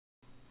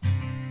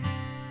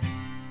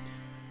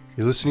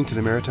You're listening to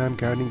the Maritime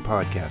Gardening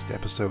Podcast,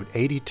 episode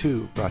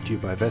 82, brought to you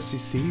by Vessi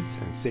Seeds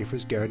and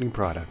Safest Gardening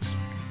Products.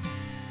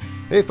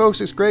 Hey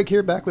folks, it's Greg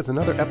here, back with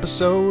another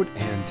episode,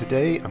 and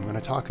today I'm going to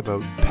talk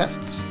about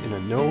pests in a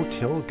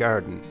no-till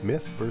garden,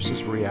 myth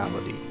versus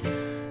reality.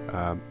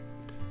 The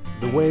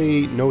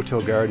way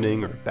no-till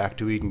gardening, or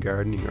back-to-Eden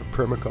gardening, or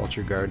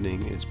permaculture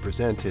gardening is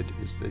presented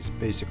is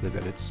basically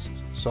that it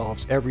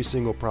solves every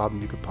single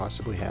problem you could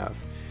possibly have.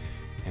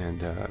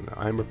 And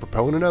I'm a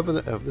proponent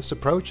of this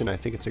approach, and I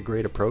think it's a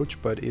great approach,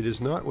 but it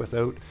is not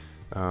without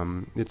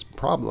its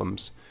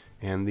problems.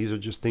 And these are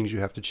just things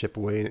you have to chip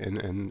away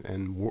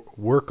and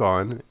work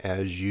on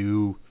as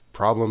you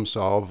problem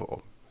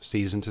solve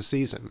season to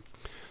season.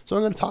 So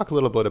I'm going to talk a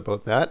little bit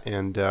about that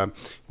and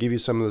give you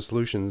some of the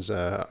solutions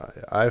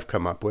I've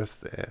come up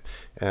with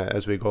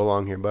as we go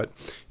along here. But,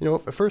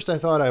 first I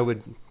thought I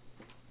would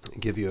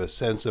give you a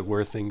sense of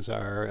where things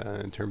are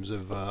in terms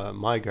of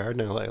my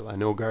garden. I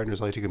know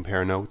gardeners like to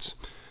compare notes.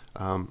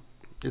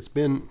 It's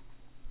been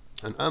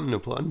an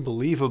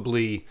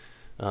unbelievably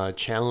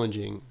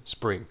challenging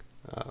spring.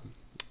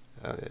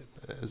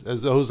 As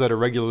those that are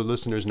regular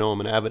listeners know, I'm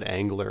an avid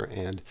angler,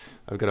 and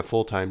I've got a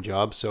full-time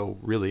job, so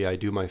really I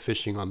do my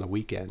fishing on the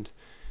weekend.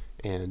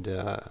 And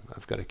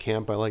I've got a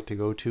camp I like to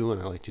go to,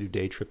 and I like to do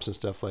day trips and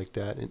stuff like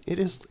that. And it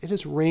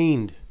has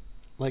rained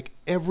like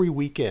every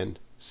weekend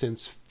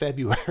since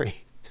February.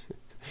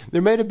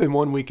 There might have been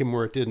one weekend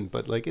where it didn't,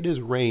 but it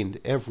has rained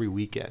every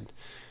weekend.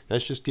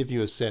 That's just give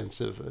you a sense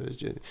of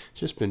it's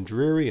just been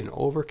dreary and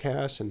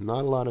overcast and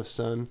not a lot of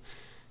sun,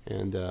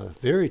 and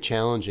very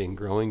challenging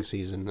growing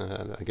season.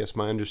 I guess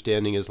my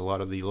understanding is a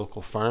lot of the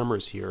local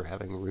farmers here are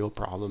having real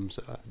problems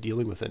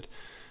dealing with it.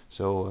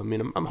 So,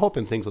 I'm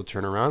hoping things will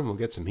turn around and we'll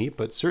get some heat,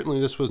 but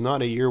certainly this was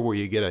not a year where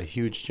you get a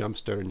huge jump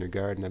start in your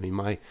garden.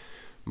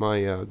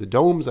 The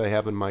domes I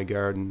have in my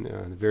garden,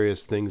 the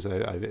various things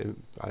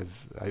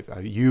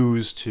I've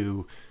used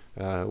to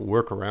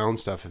work around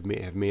stuff have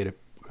made it,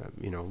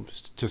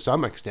 to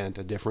some extent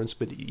a difference.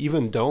 But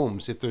even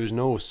domes, if there's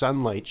no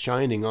sunlight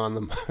shining on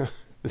them,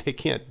 they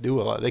can't do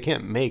a lot. They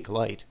can't make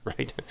light,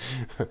 right?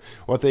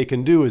 What they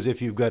can do is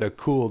if you've got a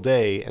cool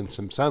day and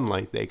some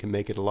sunlight, they can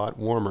make it a lot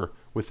warmer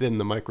within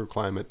the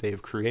microclimate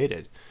they've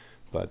created.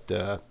 But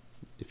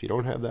if you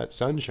don't have that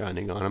sun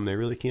shining on them, they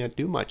really can't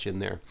do much in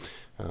there.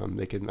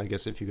 They can, I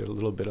guess, if you got a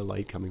little bit of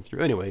light coming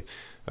through. Anyway,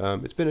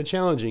 it's been a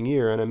challenging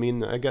year,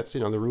 and I got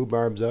the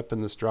rhubarb's up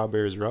and the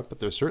strawberries are up, but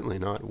they're certainly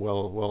not well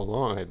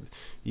along.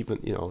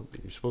 You're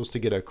supposed to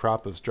get a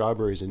crop of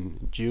strawberries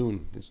in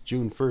June. It's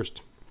June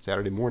 1st,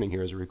 Saturday morning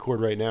here as I record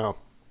right now,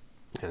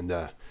 and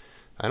I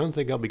don't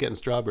think I'll be getting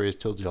strawberries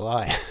till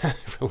July,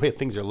 the way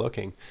things are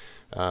looking.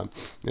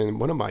 And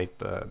one of my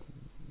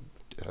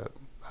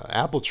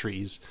apple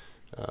trees,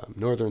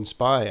 Northern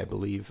Spy, I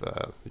believe,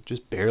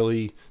 just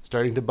barely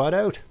starting to bud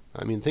out.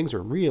 Things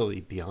are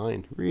really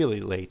behind,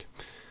 really late.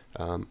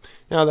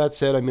 Now that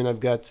said, I've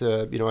got,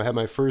 I had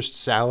my first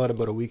salad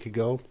about a week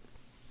ago.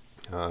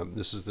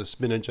 This is the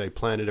spinach I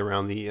planted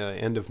around the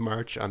end of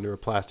March under a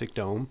plastic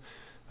dome.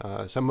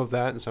 Some of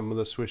that and some of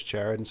the Swiss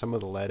chard and some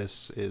of the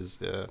lettuce is,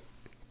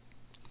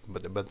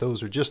 but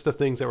those are just the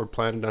things that were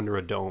planted under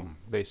a dome,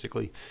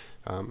 basically.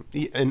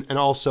 And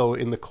also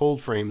in the cold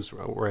frames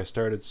where I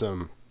started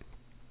some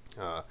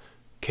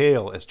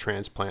kale as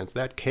transplants.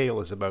 That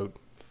kale is about,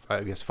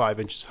 5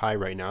 inches high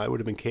right now. It would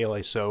have been kale I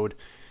sowed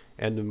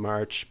end of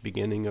March,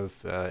 beginning of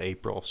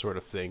April sort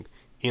of thing,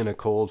 in a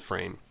cold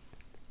frame.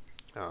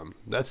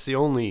 That's the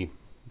only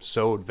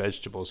sowed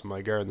vegetables in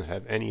my garden that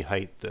have any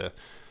height. The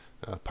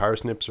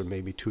parsnips are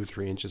maybe 2 or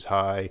 3 inches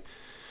high.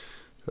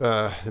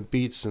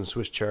 Beets and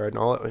Swiss chard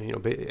and all,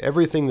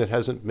 everything that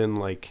hasn't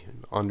been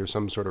under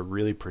some sort of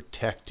really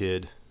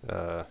protected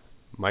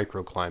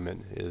microclimate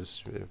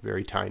is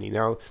very tiny.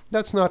 Now,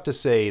 that's not to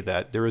say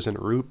that there isn't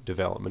root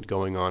development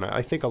going on.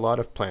 I think a lot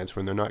of plants,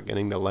 when they're not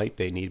getting the light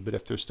they need, but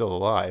if they're still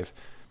alive,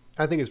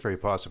 I think it's very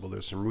possible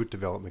there's some root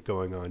development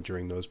going on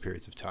during those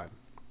periods of time.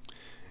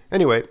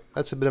 Anyway,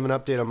 that's a bit of an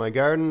update on my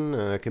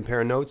garden.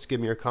 Compare notes, give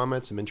me your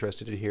comments. I'm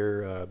interested to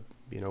hear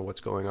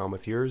what's going on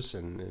with yours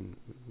and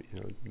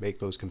make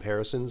those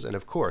comparisons. And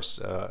of course,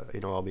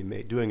 I'll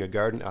be doing a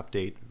garden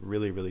update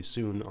really, really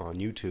soon on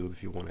YouTube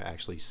if you want to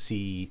actually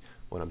see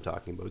what I'm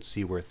talking about,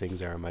 see where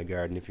things are in my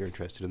garden if you're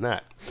interested in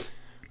that.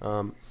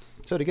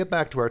 So to get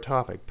back to our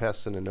topic,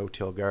 pests in a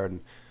no-till garden,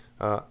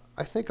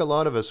 I think a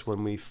lot of us,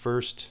 when we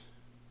first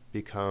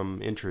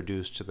become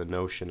introduced to the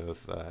notion of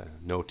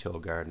no-till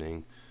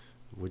gardening,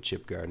 wood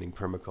chip gardening,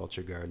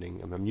 permaculture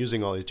gardening. I'm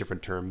using all these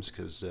different terms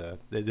because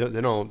they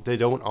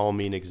don't all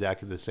mean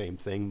exactly the same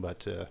thing,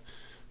 but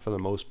for the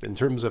most, in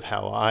terms of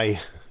how I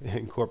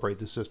incorporate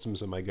the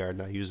systems in my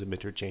garden, I use them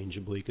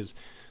interchangeably because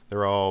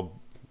they're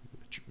all,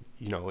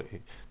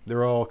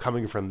 they're all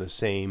coming from the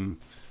same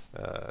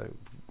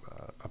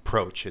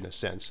approach in a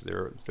sense.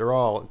 They're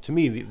all, to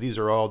me, these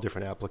are all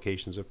different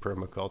applications of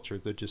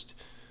permaculture. They're just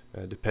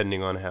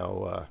depending on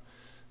how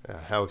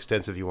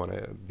extensive you want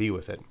to be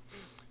with it.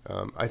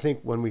 I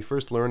think when we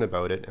first learn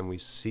about it and we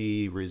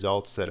see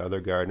results that other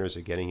gardeners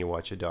are getting, you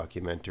watch a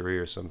documentary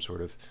or some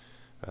sort of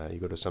you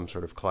go to some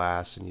sort of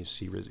class and you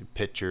see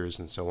pictures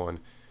and so on,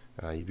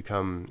 you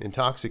become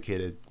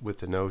intoxicated with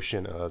the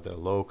notion of the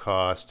low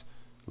cost,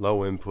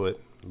 low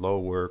input, low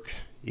work,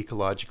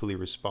 ecologically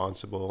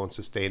responsible and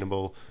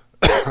sustainable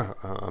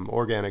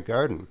organic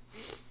garden.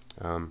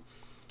 Um,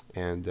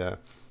 and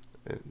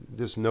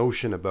this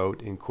notion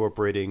about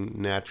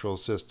incorporating natural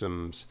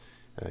systems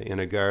in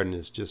a garden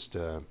is just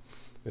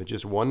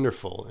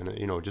wonderful.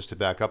 And just to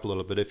back up a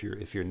little bit,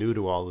 if you're new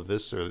to all of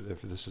this, or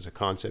if this is a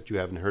concept you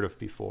haven't heard of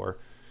before,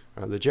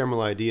 the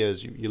general idea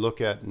is you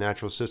look at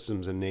natural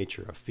systems in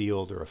nature, a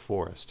field or a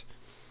forest,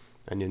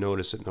 and you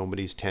notice that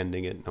nobody's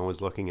tending it, no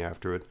one's looking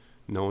after it,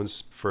 no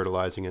one's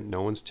fertilizing it,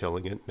 no one's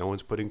tilling it, no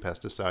one's putting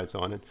pesticides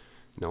on it,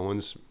 no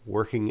one's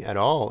working at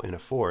all in a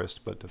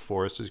forest, but the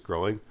forest is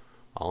growing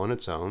all on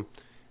its own.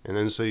 And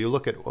then so you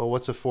look at, well,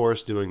 what's a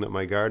forest doing that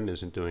my garden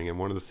isn't doing? And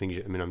one of the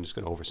things, I mean, I'm just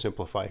going to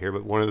oversimplify here,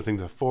 but one of the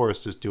things the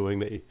forest is doing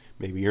that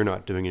maybe you're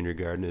not doing in your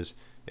garden is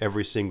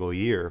every single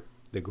year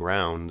the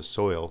ground, the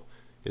soil,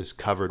 is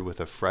covered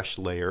with a fresh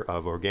layer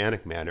of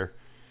organic matter.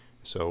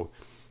 So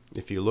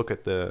if you look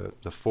at the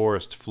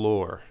forest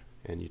floor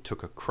and you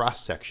took a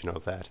cross section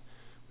of that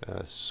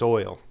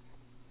soil,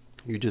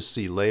 you just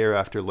see layer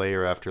after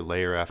layer after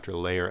layer after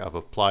layer of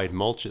applied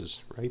mulches,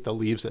 right? The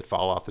leaves that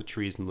fall off the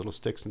trees and little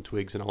sticks and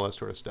twigs and all that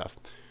sort of stuff,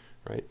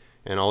 right?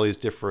 And all these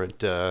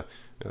different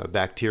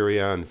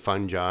bacteria and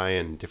fungi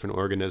and different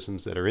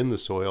organisms that are in the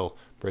soil,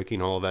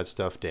 breaking all of that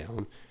stuff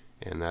down,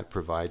 and that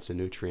provides the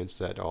nutrients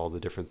that all the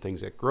different things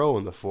that grow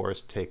in the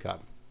forest take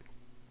up.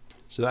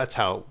 So that's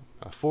how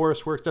a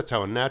forest works. That's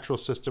how a natural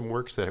system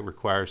works, that it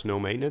requires no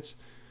maintenance.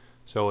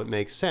 So it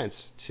makes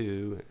sense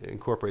to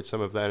incorporate some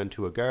of that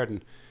into a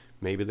garden.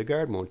 Maybe the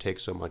garden won't take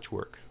so much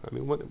work. I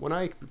mean, when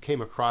I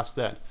came across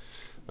that,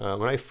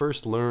 when I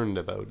first learned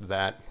about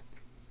that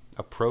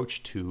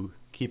approach to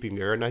keeping a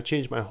garden, I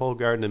changed my whole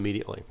garden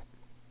immediately,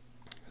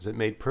 because it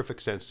made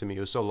perfect sense to me. It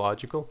was so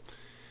logical,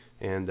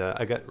 and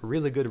I got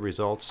really good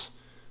results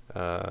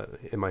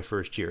in my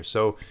first year.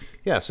 So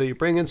yeah, so you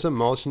bring in some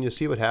mulch and you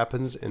see what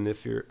happens. And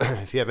if you're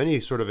if you have any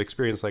sort of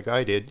experience like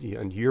I did,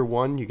 in year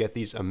one you get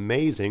these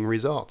amazing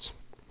results,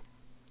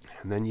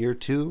 and then year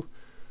two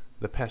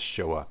the pests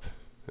show up.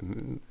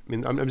 I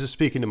mean, I'm just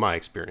speaking to my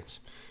experience.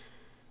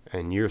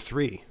 And year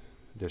three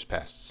there's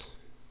pests,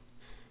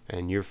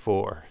 and year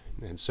four,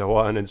 and so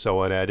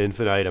on ad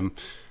infinitum.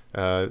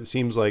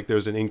 Seems like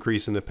there's an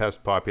increase in the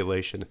pest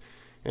population,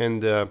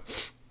 and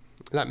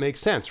that makes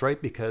sense,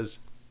 right? Because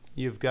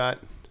you've got,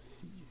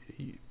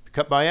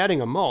 by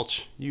adding a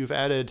mulch, you've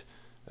added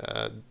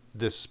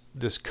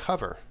this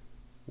cover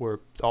where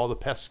all the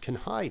pests can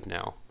hide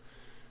now.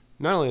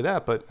 Not only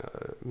that, but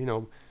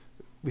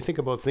we think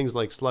about things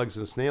like slugs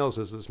and snails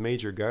as this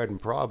major garden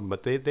problem,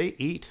 but they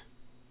eat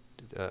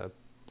uh,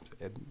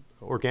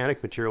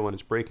 organic material when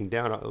it's breaking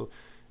down.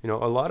 A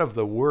lot of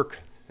the work,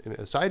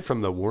 aside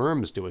from the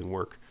worms doing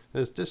work,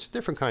 there's just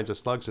different kinds of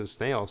slugs and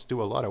snails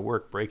do a lot of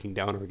work breaking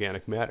down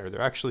organic matter.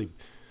 They're actually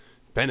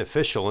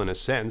beneficial in a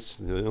sense.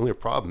 The only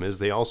problem is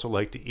they also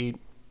like to eat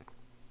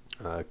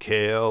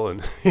kale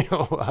and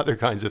other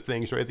kinds of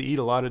things, right? They eat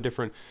a lot of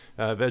different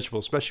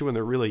vegetables, especially when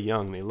they're really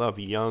young. They love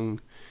young,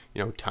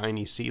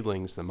 tiny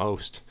seedlings the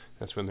most.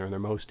 That's when they're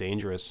most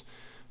dangerous.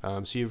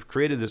 So you've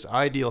created this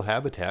ideal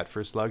habitat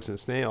for slugs and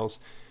snails,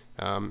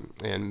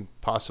 and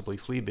possibly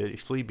flea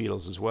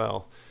beetles as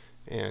well.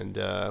 And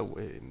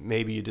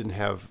maybe you didn't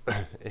have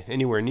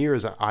anywhere near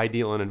as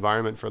ideal an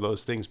environment for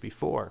those things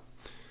before.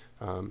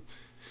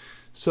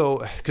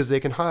 So, because they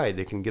can hide,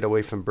 they can get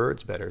away from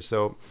birds better.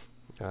 So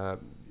uh,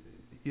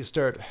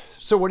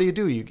 so what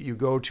do? You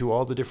go to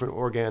all the different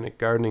organic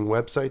gardening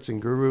websites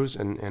and gurus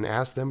and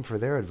ask them for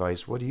their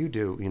advice. What do?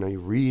 You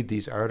read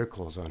these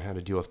articles on how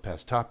to deal with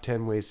pests, top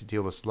 10 ways to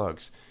deal with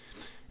slugs,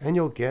 and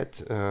you'll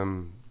get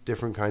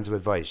different kinds of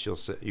advice.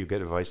 You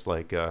get advice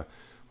like,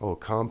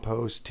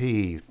 compost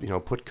tea.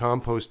 Put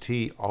compost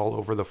tea all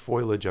over the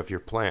foliage of your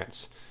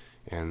plants,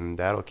 and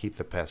that'll keep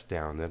the pests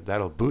down.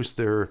 That'll boost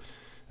their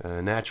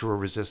natural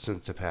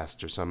resistance to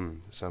pests, or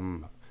some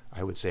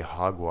I would say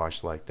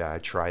hogwash like that. I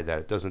tried that.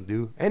 It doesn't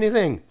do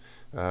anything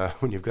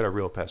when you've got a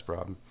real pest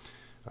problem.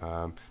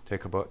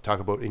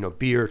 Talk about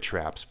beer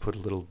traps. Put a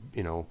little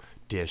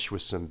dish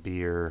with some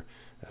beer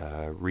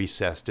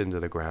recessed into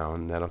the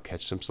ground. That'll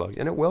catch some slugs,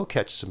 and it will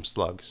catch some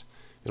slugs.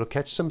 It'll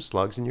catch some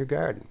slugs in your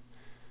garden.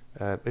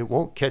 It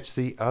won't catch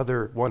the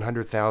other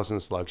 100,000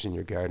 slugs in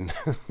your garden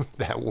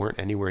that weren't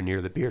anywhere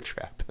near the beer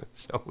trap.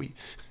 So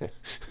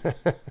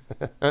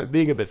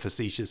being a bit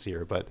facetious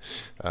here, but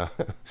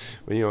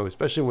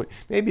especially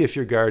maybe if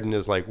your garden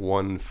is like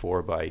 1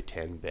 4 by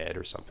 10 bed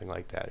or something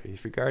like that.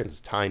 If your garden's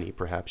tiny,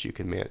 perhaps you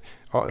can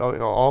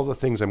all the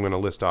things I'm going to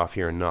list off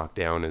here and knock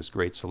down as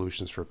great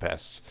solutions for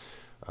pests.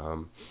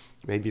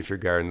 Maybe if your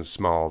garden's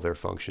small, they're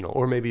functional,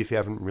 or maybe if you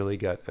haven't really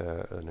got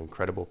an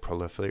incredible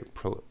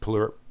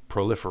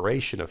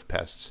proliferation of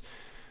pests.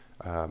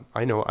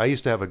 I know I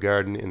used to have a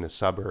garden in the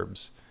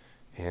suburbs,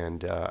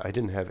 And I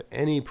didn't have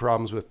any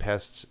problems with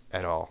pests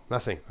at all.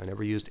 Nothing. I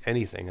never used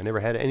anything. I never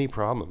had any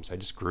problems. I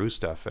just grew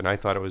stuff, and I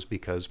thought it was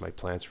because my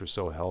plants were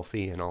so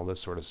healthy and all this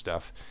sort of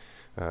stuff.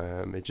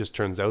 It just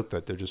turns out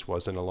that there just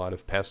wasn't a lot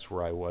of pests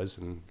where I was,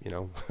 and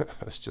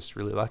I was just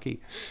really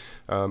lucky.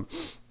 Um,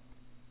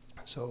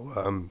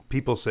 so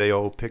people say,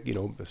 oh, pick,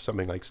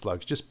 something like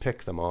slugs, just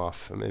pick them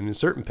off. I mean,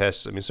 certain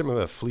pests, some of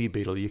a flea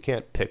beetle, you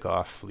can't pick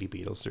off flea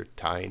beetles. They're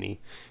tiny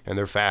and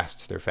they're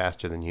fast. They're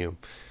faster than you.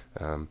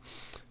 Um,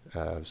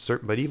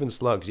 but even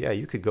slugs, yeah,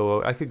 you could go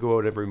out. I could go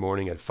out every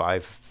morning at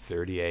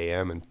 5:30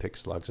 a.m. and pick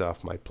slugs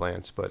off my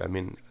plants. But I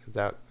mean,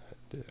 that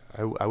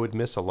I would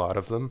miss a lot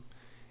of them.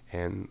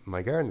 And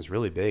my garden's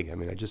really big. I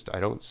mean, I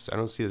don't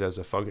see it as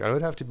a function. I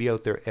would have to be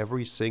out there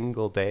every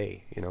single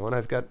day, and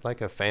I've got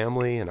like a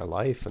family and a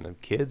life and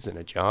kids and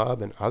a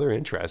job and other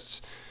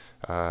interests.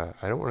 I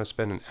don't want to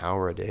spend an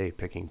hour a day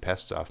picking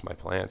pests off my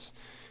plants.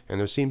 And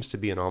there seems to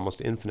be an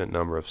almost infinite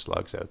number of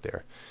slugs out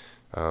there.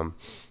 Um,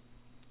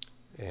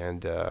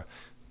 and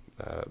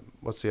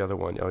What's the other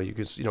one? Oh, you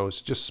can,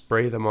 just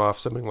spray them off.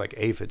 Something like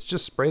aphids,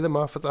 just spray them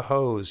off with a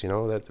hose.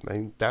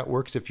 That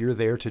works if you're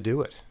there to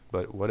do it.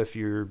 But what if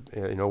you're,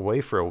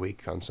 away for a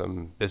week on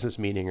some business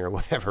meeting or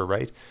whatever,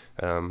 right?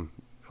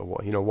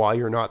 While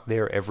you're not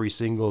there every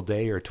single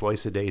day or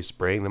twice a day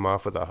spraying them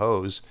off with a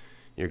hose,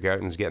 your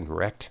garden's getting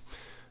wrecked.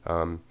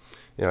 Um,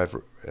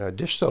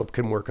 Dish soap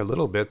can work a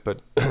little bit,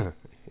 but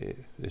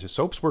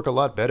soaps work a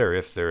lot better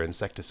if they're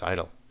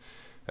insecticidal.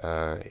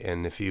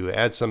 And if you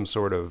add some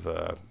sort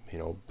of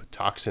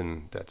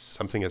toxin, that's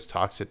something that's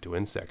toxic to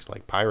insects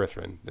like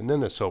pyrethrin, and then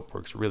the soap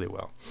works really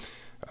well.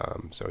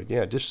 So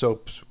yeah, dish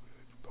soap's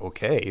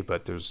okay,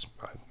 but there's,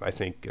 I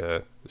think,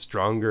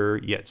 stronger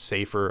yet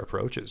safer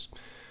approaches.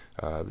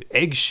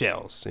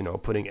 Eggshells,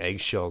 putting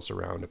eggshells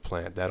around a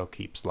plant, that'll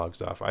keep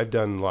slugs off. I've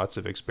done lots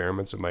of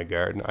experiments in my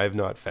garden. I've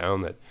not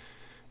found that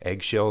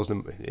eggshells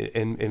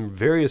in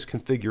various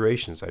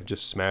configurations. I've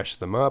just smashed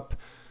them up.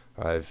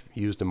 I've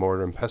used a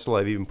mortar and pestle.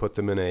 I've even put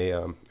them in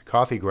a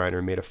coffee grinder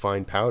and made a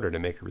fine powder to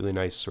make a really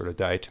nice sort of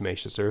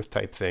diatomaceous earth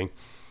type thing.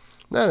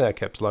 None of that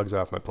kept slugs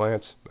off my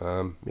plants.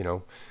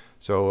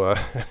 So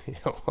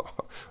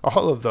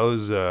all of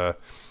those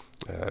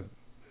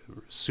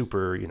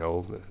super,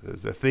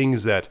 the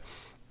things that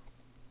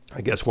I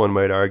guess one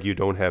might argue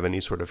don't have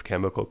any sort of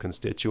chemical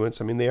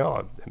constituents. I mean,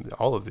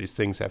 all of these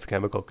things have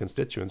chemical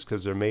constituents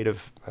because they're made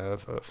of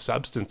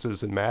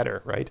substances and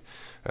matter, right?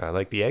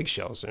 Like the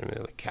eggshells,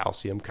 like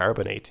calcium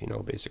carbonate.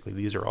 Basically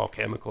these are all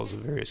chemicals of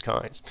various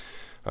kinds.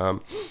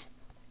 Um,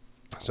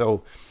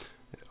 so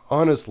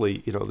honestly,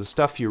 the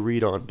stuff you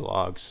read on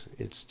blogs,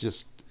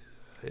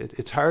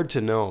 it's hard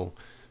to know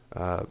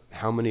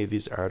how many of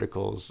these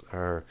articles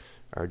are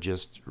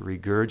just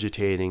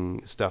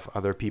regurgitating stuff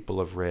other people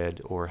have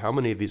read, or how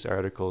many of these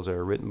articles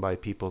are written by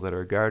people that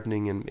are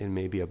gardening in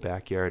maybe a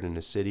backyard in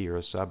a city or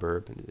a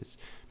suburb. And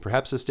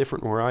perhaps it's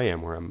different where I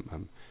am, where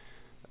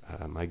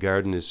my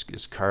garden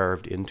is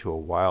carved into a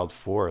wild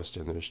forest,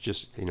 and there's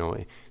just,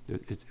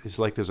 it's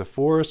like there's a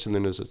forest, and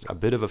then there's a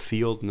bit of a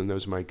field, and then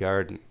there's my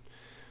garden.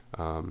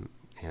 Um,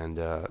 and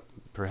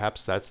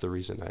Perhaps that's the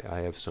reason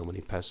I have so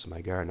many pests in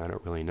my garden. I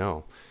don't really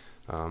know.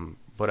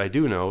 What I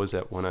do know is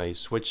that when I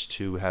switched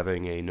to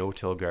having a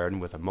no-till garden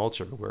with a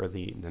mulch everywhere,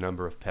 the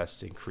number of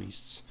pests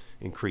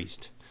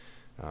increased.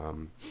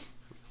 Um,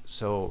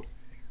 so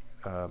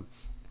um,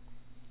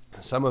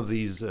 some of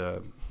these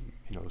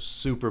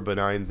super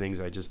benign things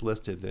I just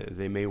listed,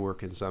 they may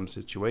work in some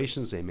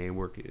situations. They may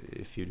work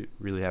if you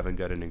really haven't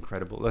got an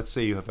incredible. Let's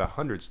say you have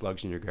 100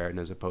 slugs in your garden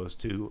as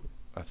opposed to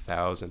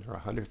 1,000 or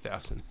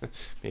 100,000.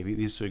 Maybe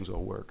these things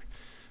will work.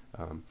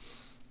 Um,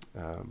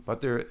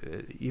 but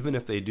even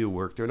if they do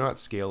work, they're not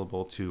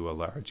scalable to a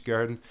large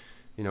garden.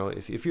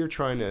 If you're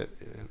trying to,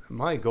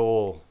 my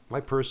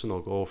personal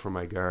goal for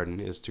my garden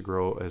is to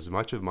grow as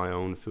much of my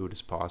own food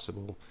as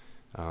possible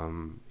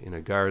in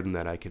a garden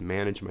that I can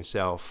manage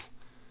myself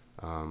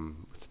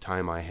with the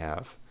time I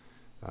have.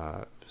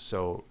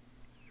 So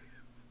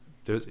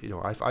there's,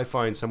 I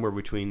find somewhere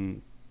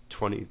between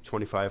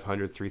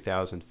 2,500,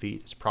 3,000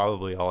 feet is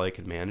probably all I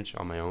can manage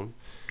on my own.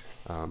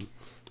 Um,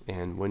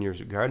 and when you're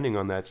gardening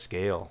on that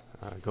scale,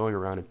 going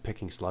around and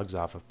picking slugs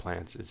off of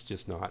plants is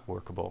just not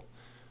workable.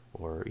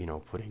 Or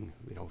putting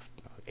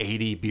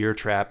 80 beer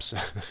traps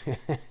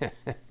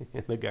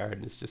in the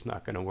garden is just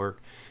not going to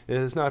work. It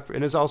is not,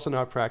 and it's also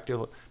not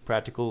practical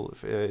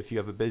if you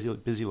have a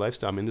busy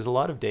lifestyle. I mean, there's a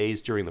lot of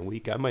days during the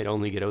week I might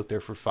only get out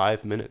there for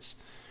 5 minutes,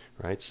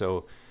 right?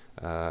 So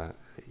uh,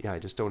 yeah, I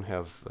just don't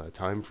have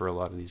time for a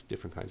lot of these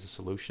different kinds of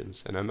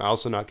solutions, and I'm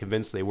also not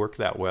convinced they work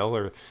that well.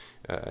 Or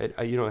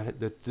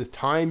the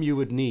time you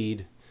would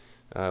need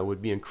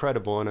would be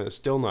incredible, and I'm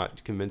still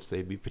not convinced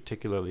they'd be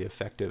particularly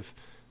effective,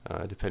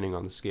 depending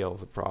on the scale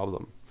of the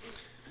problem.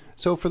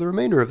 So for the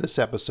remainder of this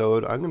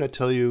episode, I'm going to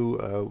tell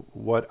you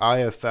what I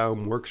have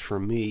found works for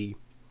me,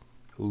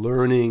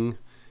 learning,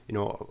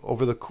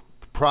 over the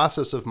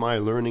process of my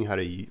learning how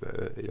to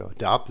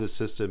adopt this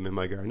system in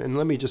my garden. And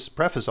let me just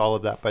preface all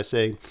of that by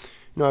saying,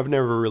 I've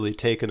never really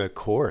taken a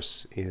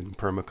course in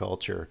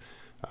permaculture.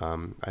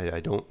 I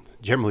don't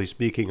generally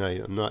speaking,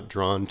 I am not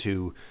drawn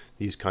to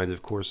these kinds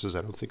of courses.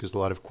 I don't think there's a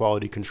lot of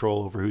quality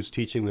control over who's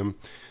teaching them.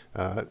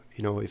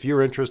 If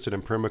you're interested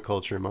in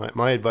permaculture,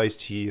 my advice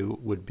to you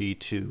would be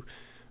to,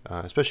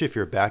 especially if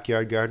you're a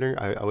backyard gardener,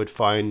 I would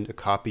find a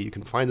copy. You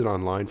can find it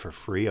online for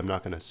free. I'm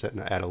not going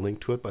to add a link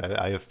to it, but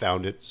I have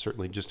found it.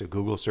 Certainly just a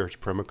Google search,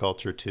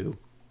 permaculture too.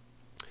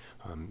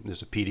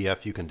 There's a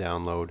PDF you can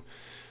download.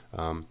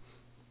 Um,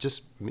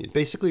 just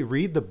basically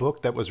read the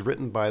book that was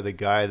written by the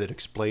guy that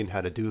explained how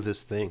to do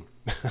this thing.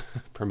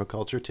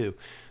 Permaculture 2.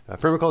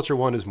 Permaculture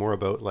 1 is more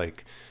about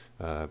like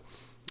uh,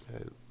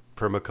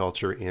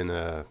 permaculture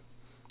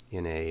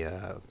in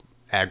a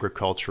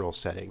agricultural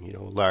setting,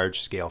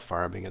 large scale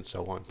farming and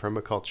so on.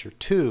 Permaculture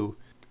 2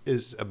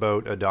 is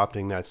about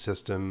adopting that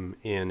system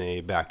in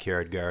a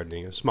backyard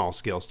gardening, a small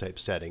scale type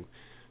setting.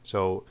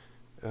 So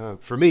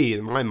for me,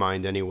 in my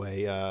mind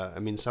anyway, I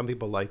mean, some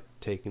people like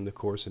taking the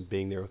course and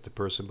being there with the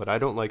person, but I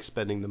don't like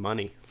spending the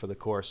money for the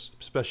course,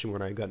 especially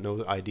when I got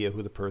no idea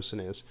who the person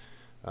is.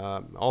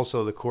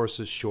 Also, the course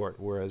is short,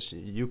 whereas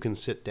you can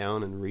sit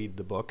down and read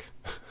the book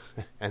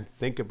and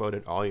think about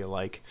it all you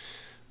like.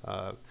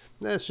 Uh,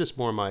 that's just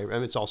more my,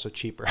 and it's also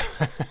cheaper,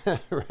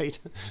 right?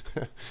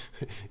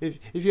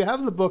 if you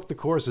have the book the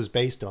course is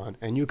based on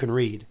and you can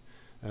read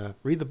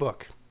the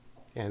book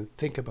and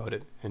think about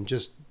it and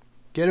just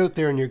get out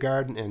there in your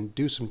garden and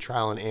do some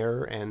trial and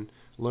error and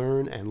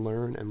learn and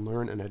learn and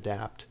learn and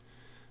adapt.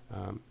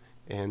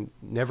 And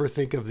never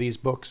think of these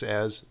books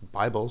as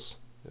Bibles.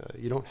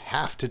 You don't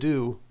have to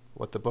do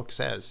what the book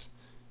says.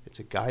 It's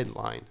a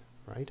guideline,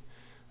 right?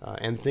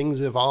 And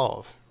things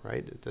evolve,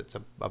 right? It's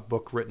a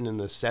book written in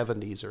the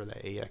 70s or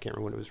I can't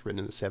remember when it was written,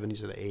 in the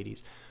 70s or the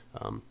 80s.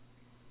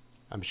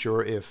 I'm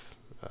sure if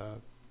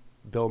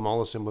Bill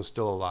Mollison was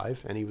still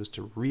alive and he was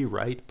to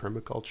rewrite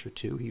Permaculture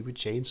 2, he would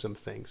change some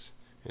things.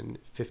 And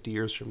 50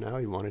 years from now,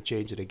 he'd want to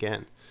change it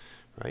again,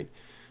 right?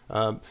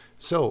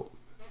 So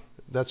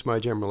that's my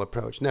general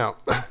approach. Now,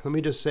 let me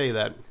just say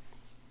that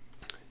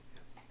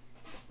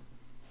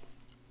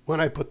when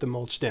I put the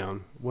mulch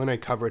down, when I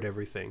covered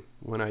everything,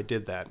 when I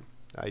did that,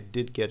 I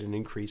did get an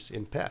increase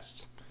in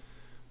pests.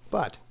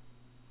 But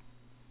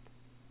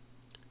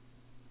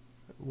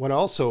what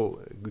also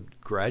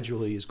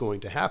gradually is going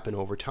to happen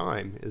over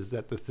time is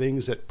that the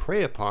things that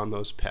prey upon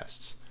those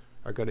pests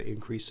are going to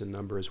increase in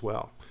number as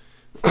well.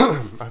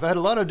 I've had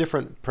a lot of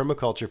different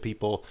permaculture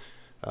people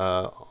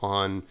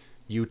on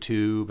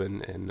YouTube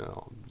and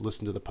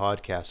listen to the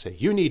podcast say,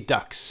 you need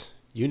ducks,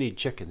 you need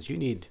chickens, you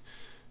need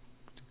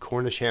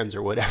Cornish hens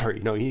or whatever,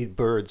 you need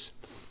birds.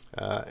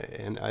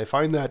 And I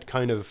find that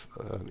kind of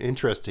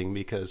interesting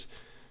because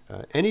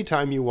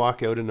anytime you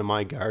walk out into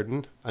my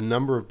garden, a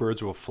number of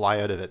birds will fly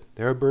out of it.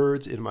 There are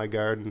birds in my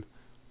garden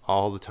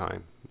all the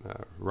time.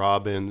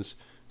 Robins,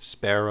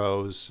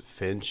 sparrows,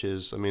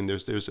 finches. I mean,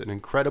 there's an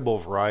incredible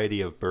variety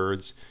of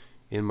birds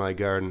in my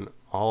garden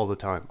all the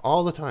time.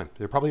 All the time.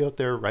 They're probably out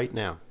there right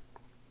now.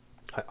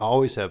 I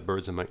always have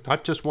birds in my,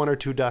 not just one or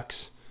two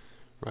ducks,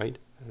 right?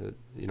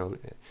 You know,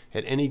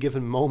 at any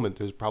given moment,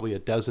 there's probably a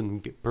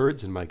dozen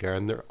birds in my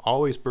garden. There are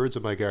always birds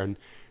in my garden,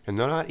 and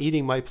they're not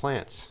eating my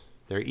plants.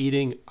 They're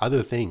eating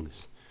other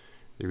things.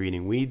 They're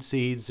eating weed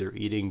seeds. They're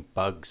eating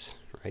bugs,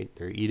 right?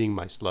 They're eating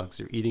my slugs.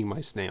 They're eating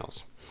my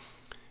snails.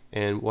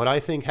 And what I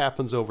think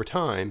happens over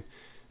time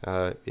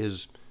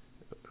is,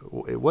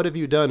 what have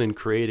you done in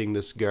creating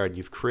this garden?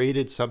 You've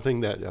created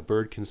something that a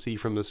bird can see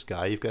from the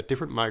sky. You've got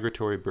different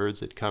migratory birds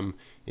that come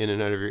in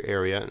and out of your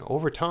area. And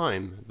over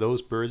time,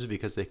 those birds,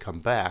 because they come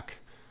back,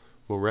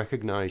 will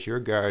recognize your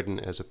garden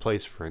as a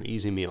place for an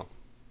easy meal.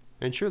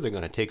 And sure, they're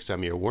going to take some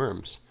of your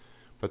worms,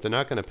 but they're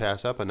not going to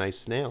pass up a nice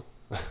snail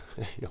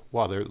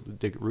while they're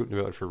rooting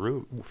about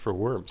for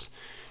worms.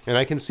 And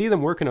I can see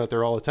them working out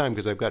there all the time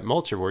because I've got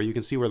mulch everywhere. You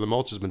can see where the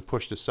mulch has been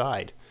pushed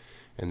aside,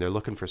 and they're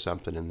looking for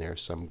something in there,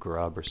 some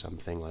grub or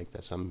something like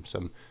that, some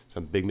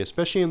big meal,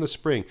 especially in the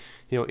spring.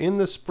 In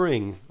the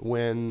spring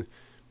when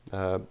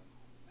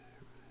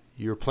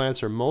your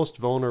plants are most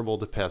vulnerable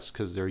to pests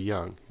because they're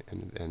young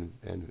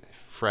and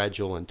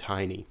fragile and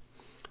tiny.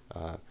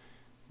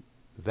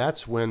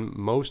 That's when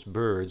most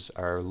birds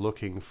are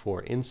looking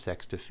for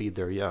insects to feed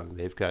their young.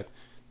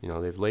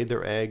 They've laid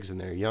their eggs and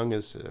their young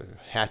is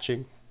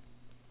hatching,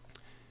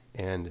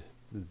 and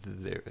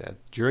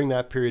during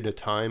that period of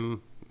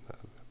time,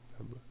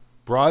 a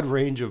broad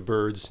range of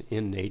birds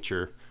in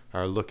nature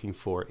are looking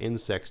for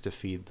insects to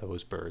feed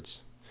those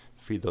birds,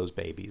 feed those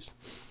babies.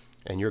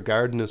 And your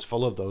garden is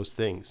full of those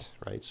things,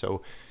 right?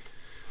 So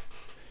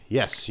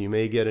yes, you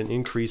may get an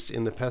increase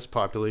in the pest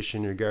population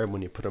in your garden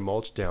when you put a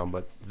mulch down,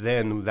 but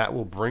then that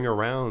will bring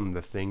around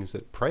the things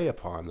that prey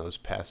upon those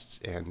pests,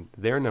 and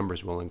their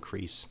numbers will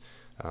increase.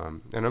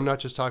 And I'm not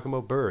just talking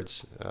about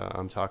birds.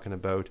 I'm talking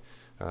about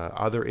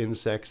other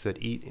insects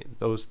that eat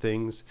those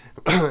things,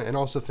 and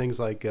also things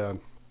like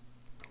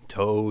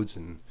toads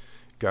and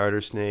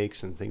garter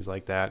snakes and things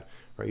like that.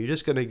 Right? You're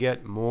just going to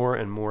get more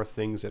and more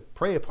things that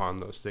prey upon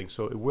those things.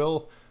 So it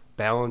will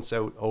balance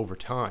out over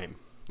time.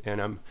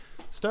 And I'm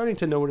starting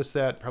to notice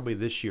that probably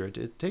this year.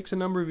 It takes a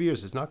number of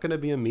years. It's not going to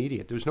be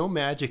immediate. There's no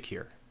magic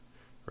here,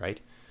 right?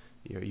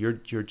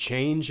 You're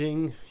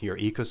changing your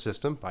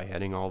ecosystem by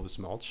adding all this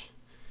mulch,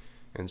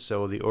 and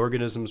so the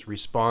organisms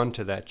respond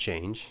to that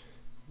change,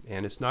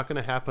 and it's not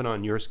going to happen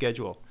on your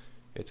schedule.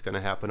 It's going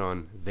to happen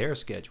on their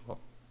schedule.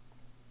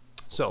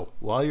 So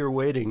while you're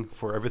waiting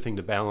for everything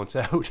to balance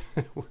out,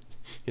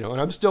 and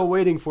I'm still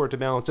waiting for it to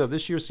balance out.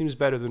 This year seems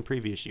better than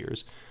previous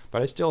years,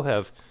 but I still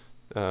have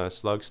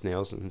slugs,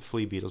 snails, and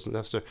flea beetles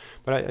and stuff.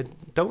 But I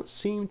don't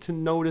seem to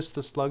notice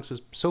the slugs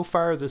so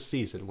far this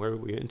season, where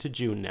we're into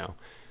June now.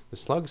 The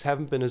slugs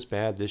haven't been as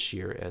bad this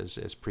year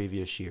as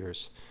previous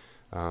years.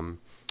 Um,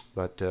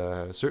 but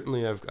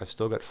certainly I've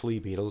still got flea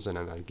beetles, and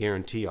I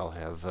guarantee I'll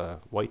have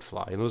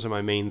whitefly. And those are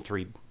my main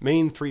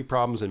three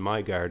problems in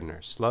my garden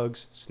are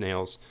slugs,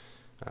 snails.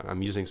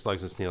 I'm using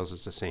slugs and snails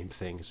as the same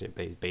thing, as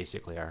they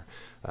basically are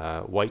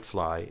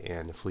whitefly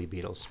and flea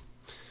beetles.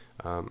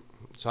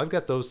 So I've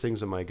got those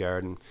things in my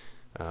garden,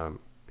 um,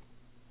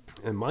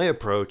 and my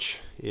approach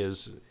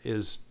is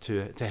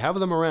to have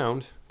them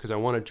around because I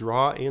want to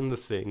draw in the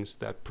things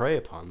that prey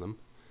upon them,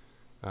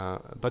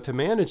 but to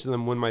manage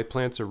them when my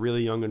plants are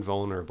really young and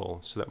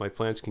vulnerable, so that my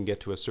plants can get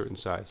to a certain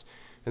size.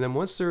 And then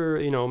once they're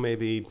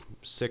maybe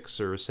 6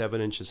 or 7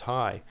 inches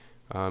high,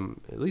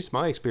 at least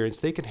my experience,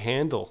 they can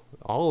handle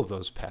all of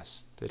those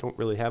pests. They don't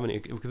really have any,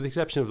 with the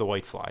exception of the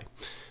whitefly.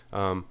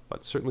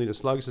 But certainly the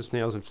slugs, the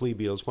snails, and flea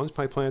beetles, once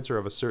my plants are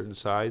of a certain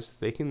size,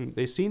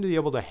 they seem to be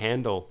able to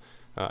handle.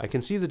 I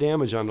can see the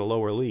damage on the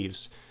lower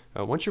leaves.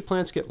 Once your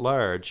plants get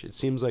large, it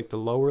seems like the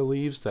lower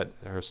leaves that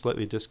are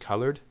slightly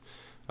discolored,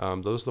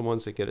 those are the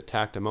ones that get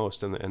attacked the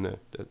most, and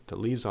the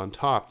leaves on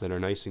top that are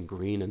nice and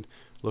green and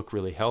look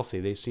really healthy,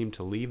 they seem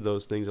to leave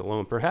those things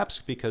alone. Perhaps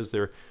because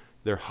they're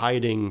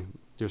hiding,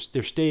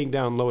 they're staying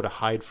down low to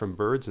hide from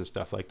birds and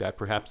stuff like that.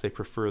 Perhaps they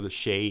prefer the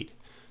shade.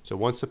 So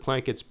once the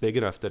plant gets big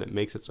enough that it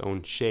makes its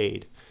own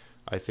shade,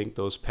 I think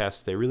those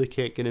pests, they really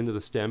can't get into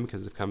the stem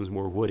because it becomes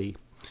more woody,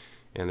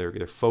 and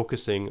they're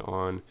focusing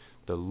on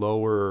the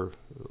lower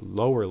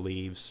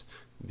leaves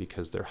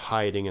because they're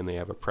hiding and they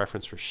have a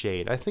preference for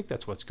shade. I think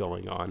that's what's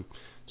going on.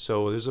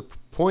 So there's a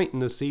point in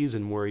the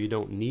season where you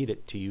don't need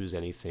it to use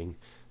anything.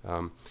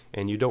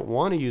 And you don't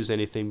want to use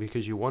anything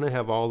because you want to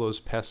have all those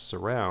pests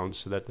around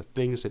so that the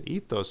things that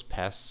eat those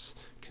pests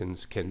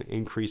can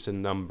increase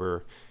in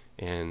number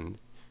and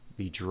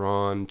be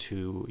drawn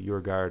to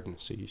your garden.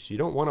 So you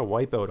don't want to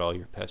wipe out all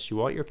your pests. You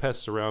want your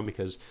pests around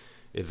because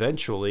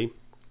eventually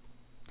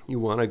you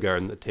want a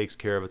garden that takes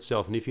care of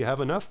itself. And if you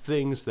have enough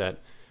things that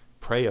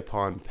prey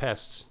upon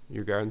pests,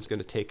 your garden's going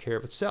to take care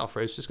of itself,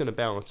 right? It's just going to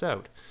balance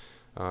out.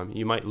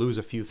 You might lose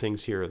a few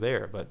things here or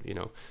there, but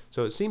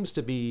so it seems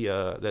to be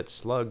that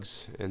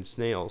slugs and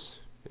snails,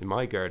 in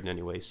my garden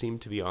anyway, seem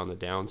to be on the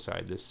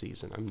downside this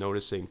season. I'm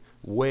noticing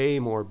way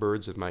more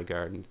birds in my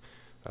garden,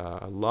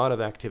 a lot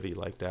of activity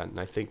like that, and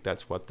I think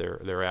that's what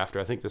they're after.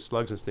 I think the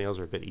slugs and snails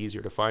are a bit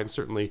easier to find.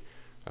 Certainly,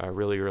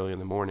 really early in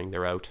the morning,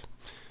 they're out.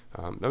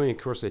 Of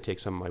course, they take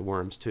some of my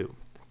worms too.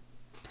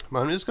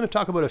 I'm just going to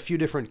talk about a few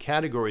different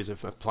categories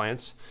of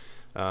plants.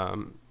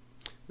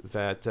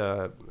 That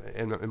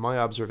in my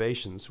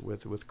observations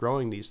with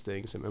growing these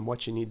things and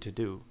what you need to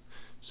do.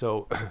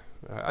 So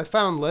I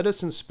found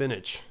lettuce and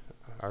spinach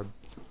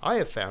I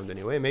have found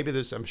anyway. Maybe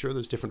I'm sure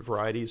there's different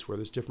varieties where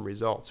there's different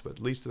results, but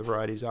at least the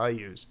varieties I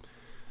use,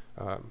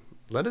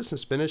 lettuce and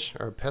spinach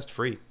are pest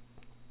free.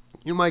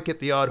 You might get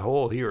the odd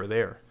hole here or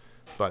there,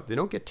 but they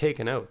don't get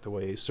taken out the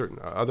way certain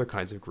other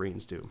kinds of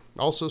greens do.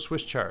 Also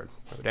Swiss chard,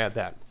 I would add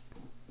that.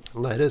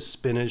 Lettuce,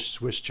 spinach,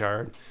 Swiss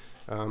chard.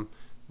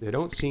 They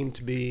don't seem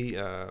to be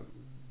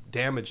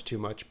damaged too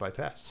much by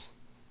pests.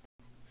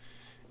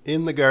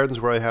 In the gardens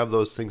where I have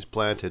those things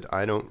planted,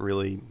 I don't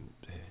really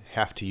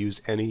have to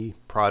use any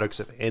products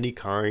of any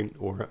kind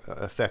or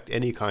affect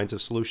any kinds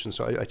of solutions.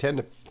 So I tend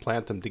to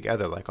plant them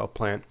together. Like I'll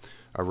plant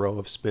a row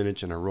of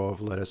spinach and a row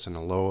of lettuce and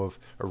a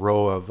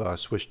row of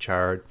Swiss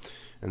chard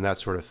and that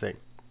sort of thing.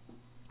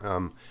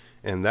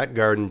 And that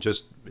garden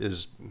just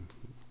is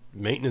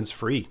maintenance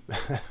free.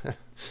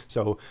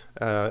 So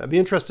I'd be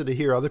interested to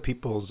hear other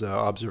people's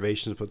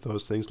observations with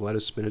those things,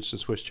 lettuce, spinach,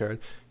 and Swiss chard.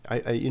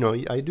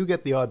 I do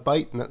get the odd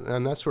bite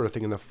and that sort of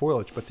thing in the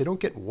foliage, but they don't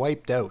get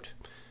wiped out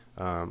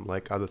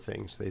like other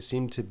things. They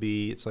seem to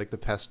be, it's like the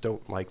pests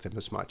don't like them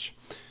as much.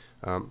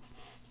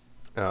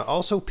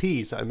 Also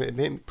peas.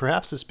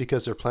 Perhaps it's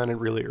because they're planted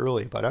really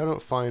early, but I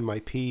don't find my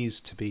peas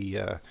to be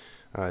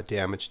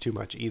damaged too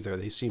much either.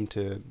 They seem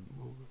to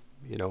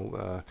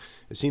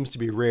it seems to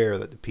be rare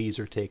that the peas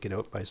are taken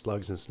out by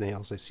slugs and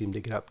snails. They seem to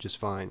get up just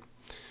fine.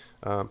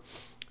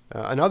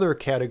 Another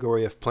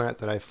category of plant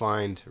that I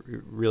find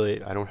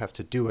really I don't have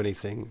to do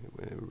anything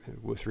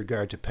with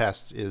regard to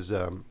pests is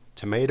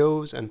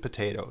tomatoes and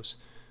potatoes.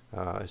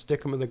 I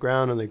stick them in the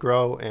ground and they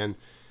grow, and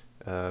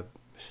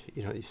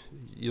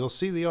you'll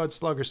see the odd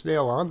slug or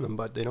snail on them,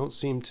 but they don't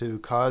seem to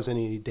cause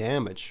any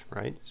damage,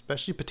 right?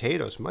 Especially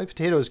potatoes. When my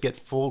potatoes get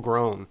full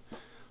grown,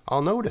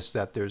 I'll notice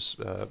that there's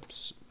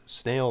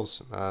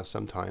snails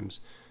sometimes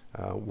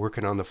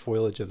working on the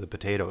foliage of the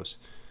potatoes,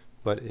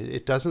 but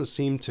it doesn't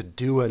seem to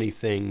do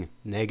anything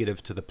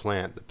negative to the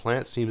plant. The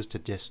plant seems to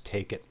just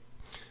take it.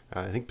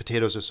 I think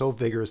potatoes are so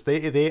vigorous,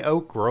 they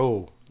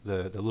outgrow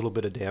the little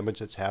bit of damage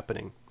that's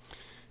happening.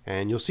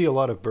 And you'll see a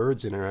lot of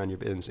birds in around your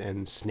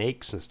and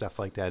snakes and stuff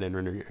like that in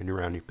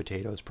around your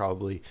potatoes.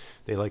 Probably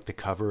they like the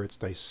cover. It's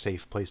a nice,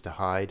 safe place to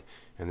hide,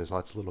 and there's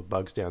lots of little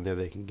bugs down there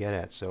they can get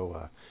at.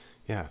 So,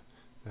 yeah,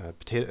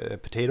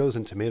 potatoes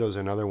and tomatoes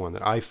are another one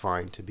that I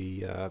find to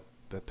be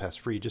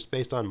pest-free, just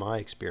based on my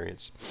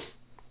experience.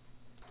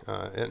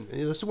 And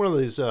this is one of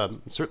these.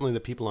 Certainly, the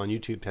people on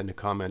YouTube tend to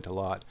comment a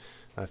lot.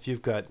 If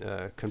you've got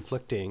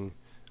conflicting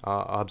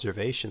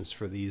observations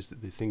for the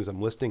things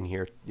I'm listing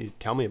here, you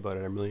tell me about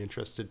it. I'm really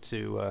interested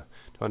to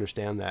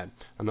understand that.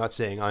 I'm not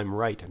saying I'm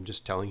right. I'm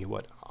just telling you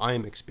what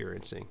I'm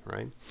experiencing.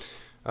 Right.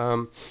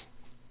 Um,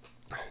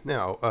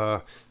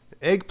 now,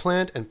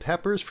 eggplant and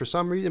peppers. For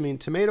some reason, I mean,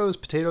 tomatoes,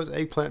 potatoes,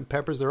 eggplant, and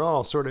peppers. They're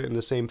all sort of in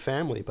the same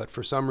family, but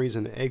for some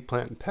reason,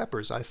 eggplant and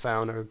peppers I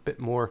found are a bit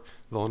more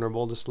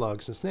vulnerable to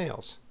slugs and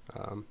snails.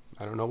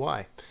 I don't know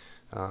why.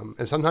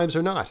 And sometimes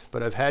they're not.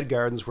 But I've had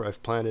gardens where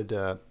I've planted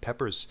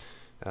peppers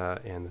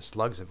and the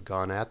slugs have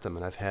gone at them.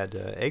 And I've had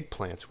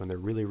eggplants when they're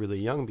really, really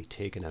young be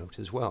taken out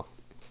as well.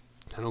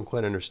 I don't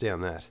quite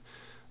understand that.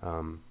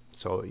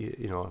 So,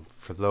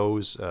 for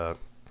those,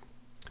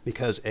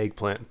 because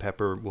eggplant and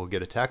pepper will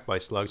get attacked by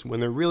slugs when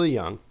they're really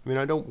young. I mean,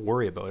 I don't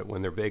worry about it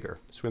when they're bigger.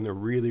 It's when they're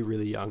really,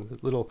 really young, the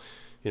little,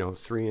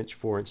 3-inch,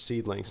 4-inch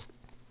seedlings.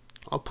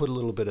 I'll put a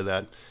little bit of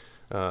that,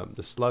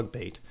 the slug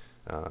bait.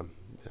 Um,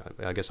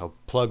 I guess I'll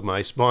plug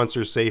my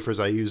sponsor, Safer's.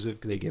 I use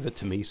it; they give it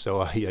to me, so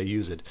I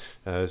use it.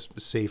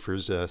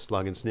 Safer's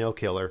slug and snail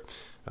killer.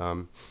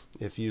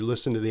 If you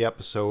listen to the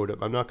episode,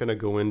 I'm not going to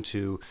go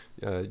into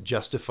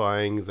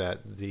justifying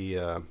that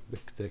the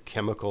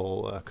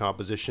chemical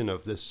composition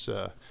of this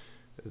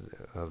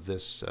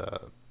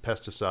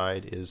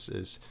pesticide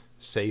is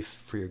safe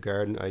for your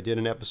garden. I did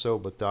an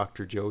episode with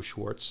Dr. Joe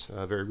Schwartz.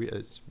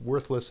 It's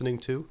worth listening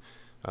to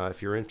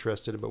if you're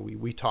interested. But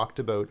we talked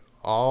about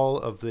all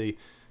of the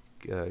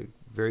uh,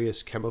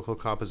 various chemical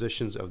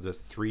compositions of the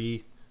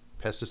 3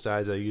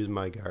 pesticides I use in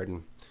my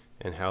garden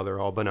and how they're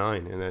all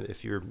benign. And that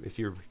if you're if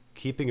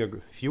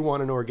you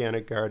want an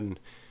organic garden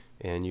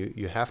and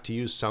you have to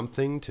use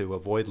something to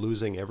avoid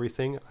losing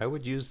everything, I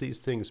would use these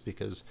things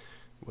because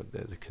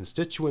the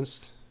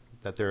constituents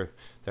that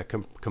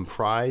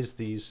comprise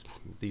these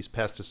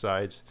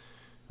pesticides,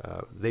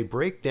 they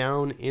break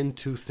down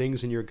into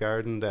things in your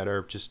garden that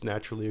are just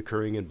naturally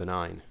occurring and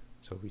benign.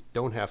 So we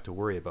don't have to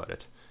worry about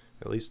it,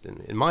 at least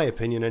in my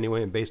opinion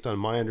anyway, and based on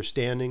my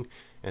understanding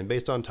and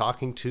based on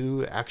talking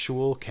to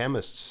actual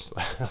chemists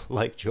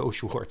like Joe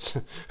Schwartz.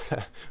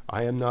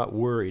 I am not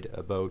worried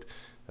about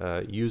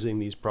using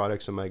these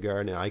products in my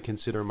garden. I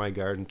consider my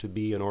garden to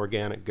be an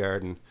organic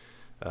garden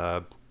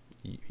uh,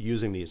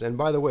 using these. And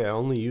by the way, I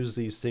only use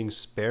these things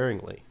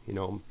sparingly.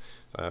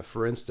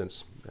 For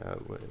instance,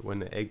 when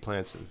the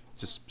eggplants,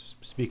 just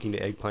speaking to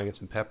eggplants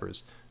and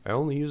peppers, I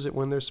only use it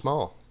when they're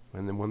small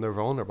and then when they're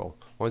vulnerable.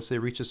 Once they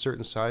reach a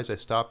certain size, I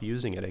stop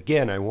using it.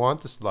 Again, I want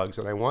the slugs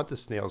and I want the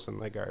snails in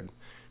my garden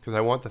because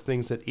I want the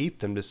things that eat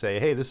them to say,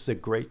 hey, this is a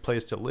great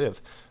place to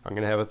live. I'm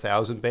going to have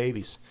 1,000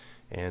 babies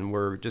and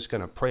we're just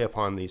going to prey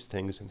upon these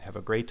things and have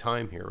a great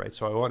time here, right?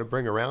 So I want to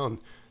bring around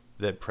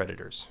the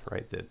predators,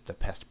 right? The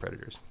pest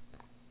predators.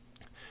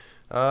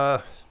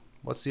 Uh,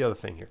 what's the other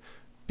thing here?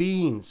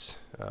 Beans.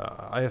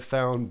 I have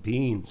found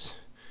beans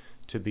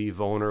to be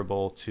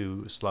vulnerable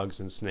to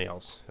slugs and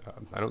snails.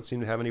 I don't seem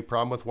to have any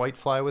problem with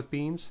whitefly with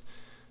beans.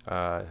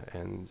 I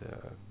don't,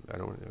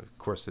 of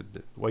course,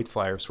 the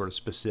whitefly are sort of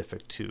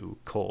specific to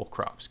cole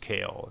crops,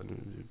 kale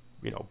and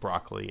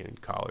broccoli and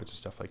collards and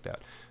stuff like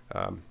that.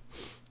 Um,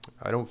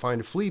 I don't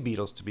find flea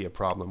beetles to be a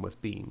problem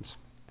with beans,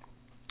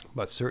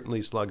 but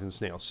certainly slugs and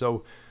snails.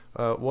 So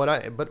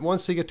but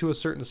once they get to a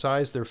certain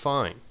size, they're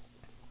fine.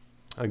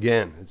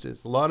 Again, it's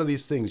a lot of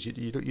these things.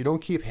 You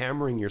don't keep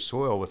hammering your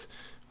soil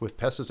with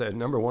pesticide.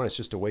 Number one, it's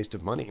just a waste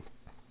of money.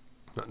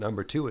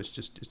 Number two, it's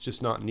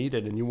just not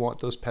needed, and you want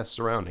those pests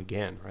around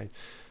again, right?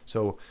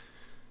 So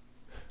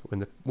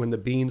when the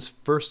beans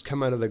first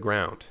come out of the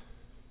ground,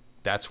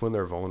 that's when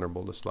they're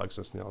vulnerable to slugs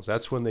and snails.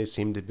 That's when they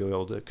seem to be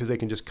able to, because they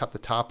can just cut the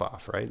top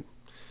off, right?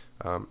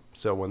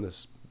 So when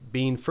this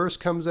bean first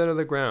comes out of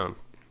the ground,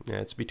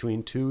 it's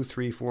between 2,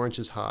 3, 4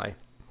 inches high.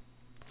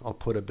 I'll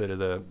put a bit of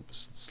the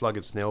slug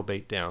and snail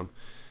bait down.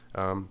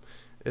 Um,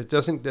 it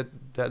doesn't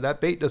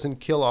that bait doesn't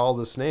kill all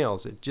the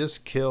snails. It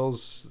just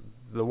kills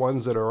the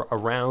ones that are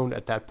around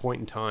at that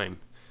point in time.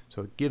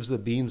 So it gives the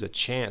beans a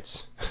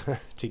chance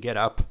to get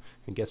up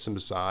and get some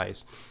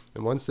size.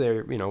 And once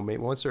they're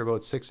once they're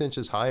about 6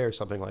 inches high or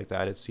something like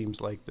that, it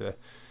seems like the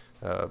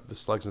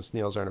slugs and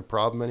snails aren't a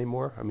problem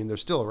anymore. I mean, they're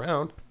still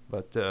around,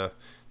 but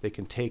they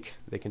can take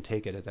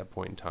it at that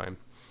point in time.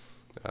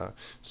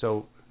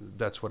 So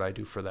that's what I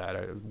do for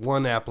that.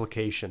 One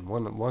application,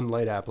 one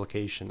light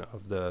application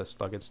of the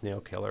slug and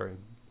snail killer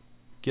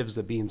gives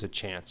the beans a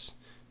chance,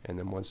 and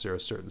then once they're a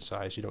certain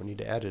size, you don't need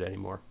to add it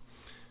anymore.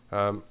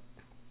 Um,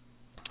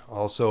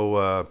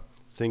 Also,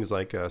 things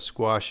like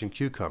squash and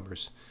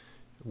cucumbers,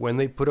 when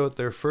they put out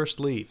their first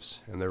leaves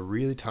and they're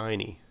really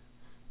tiny,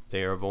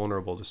 they are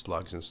vulnerable to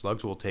slugs, and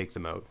slugs will take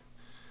them out.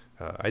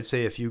 I'd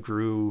say if you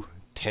grew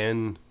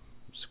 10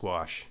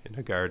 squash in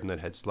a garden that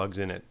had slugs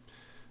in it,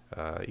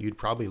 you'd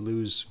probably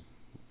lose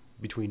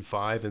between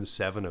 5 and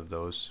 7 of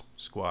those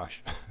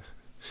squash.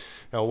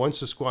 Now, once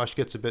the squash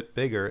gets a bit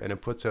bigger and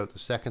it puts out the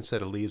second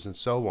set of leaves and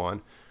so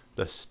on,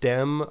 the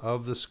stem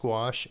of the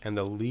squash and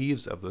the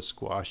leaves of the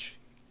squash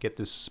get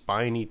this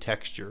spiny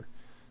texture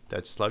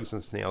that slugs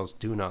and snails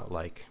do not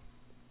like.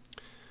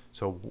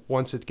 So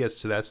once it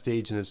gets to that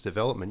stage in its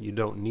development, you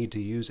don't need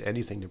to use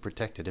anything to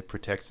protect it. It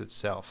protects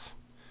itself.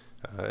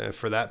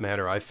 For that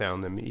matter, I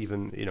found them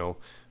even,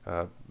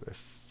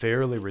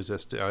 fairly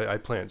resistant. I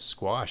plant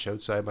squash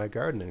outside my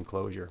garden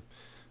enclosure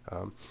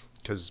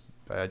because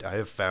I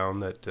have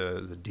found that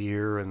the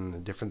deer and the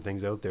different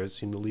things out there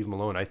seem to leave them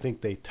alone. I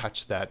think they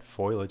touch that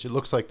foliage. It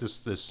looks like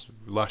this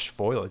lush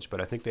foliage,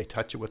 but I think they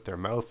touch it with their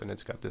mouth, and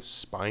it's got this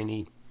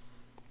spiny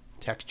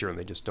texture, and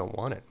they just don't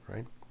want it,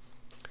 right?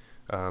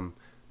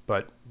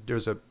 But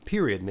there's a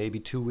period, maybe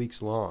 2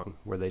 weeks long,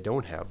 where they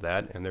don't have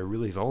that, and they're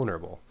really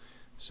vulnerable.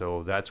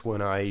 So that's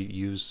when I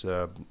use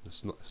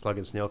slug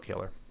and snail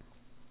killer.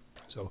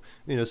 So,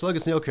 slug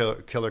and snail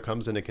killer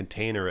comes in a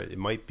container. It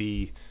might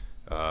be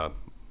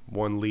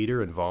 1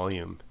 liter in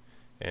volume.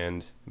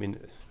 And I mean,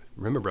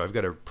 remember, I've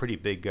got a pretty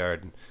big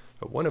garden,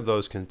 but one of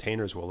those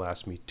containers will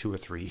last me 2 or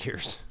 3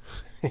 years,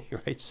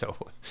 right? So,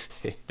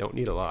 don't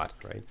need a lot,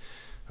 right?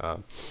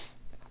 Now,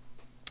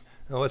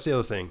 what's the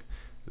other thing?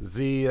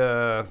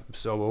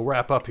 So we'll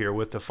wrap up here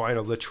with the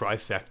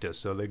trifecta.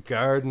 So the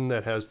garden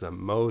that has the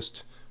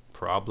most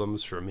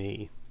problems for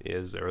me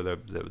is, or the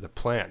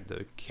plant,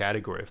 the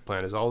category of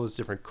plant is all those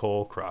different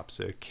cole crops,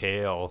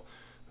 kale,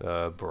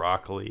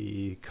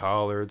 broccoli,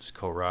 collards,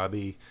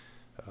 kohlrabi,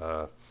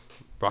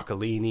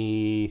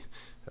 broccolini,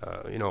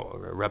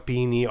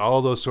 rapini,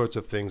 all those sorts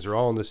of things are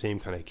all in the same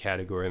kind of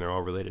category, and they're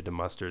all related to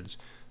mustards.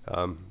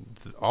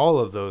 All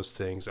of those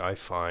things I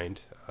find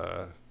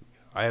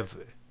I have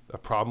a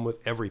problem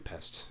with every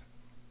pest.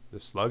 The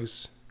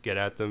slugs get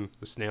at them,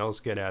 the snails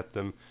get at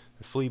them,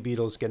 the flea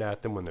beetles get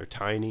at them when they're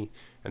tiny,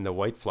 and the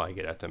whitefly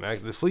get at them.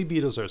 The flea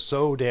beetles are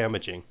so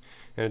damaging,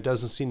 and it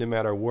doesn't seem to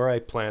matter where I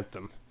plant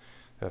them.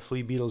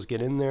 Flea beetles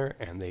get in there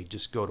and they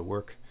just go to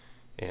work,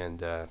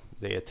 and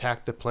they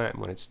attack the plant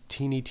when it's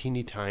teeny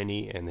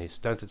tiny, and they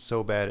stunt it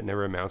so bad it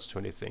never amounts to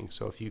anything.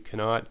 So if you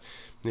cannot,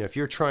 if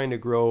you're trying to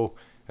grow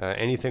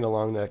anything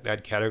along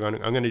that category,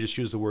 I'm going to just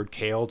use the word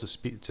kale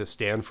to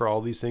stand for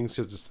all these things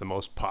because it's the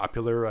most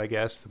popular, I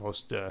guess, the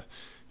most the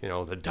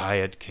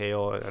diet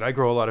kale. And I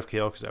grow a lot of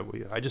kale because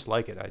I just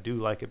like it. I do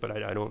like it, but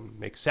I don't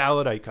make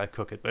salad. I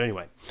cook it. But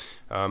anyway,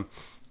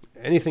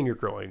 anything you're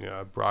growing,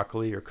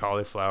 broccoli or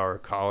cauliflower, or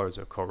collards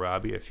or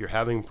kohlrabi, if you're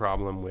having a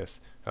problem with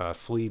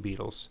flea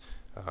beetles,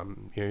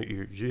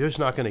 you're just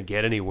not going to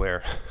get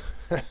anywhere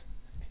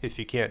if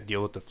you can't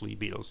deal with the flea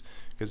beetles,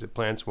 because the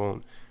plants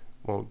won't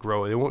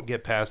grow. They won't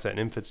get past that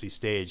infancy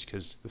stage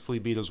because the flea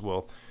beetles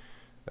will.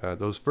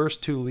 Those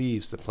first 2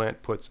 leaves the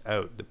plant puts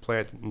out,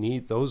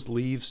 those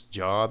leaves'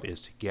 job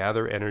is to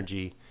gather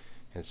energy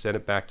and send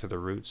it back to the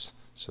roots,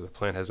 so the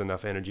plant has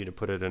enough energy to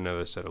put it in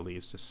another set of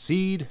leaves. The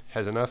seed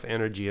has enough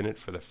energy in it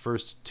for the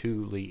first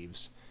 2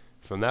 leaves.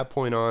 From that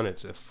point on,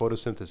 it's a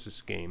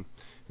photosynthesis game.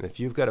 And if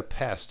you've got a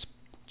pest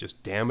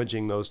just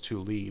damaging those 2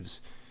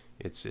 leaves,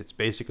 it's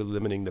basically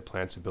limiting the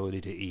plant's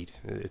ability to eat.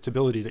 Its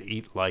ability to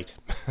eat light,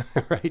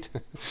 right?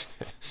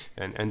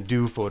 and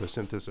do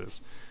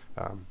photosynthesis.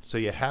 So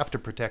you have to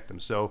protect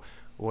them. So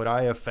what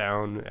I have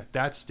found at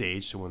that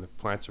stage, so when the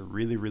plants are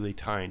really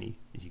tiny,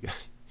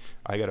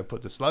 I got to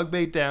put the slug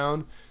bait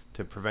down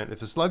to prevent, if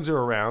the slugs are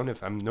around,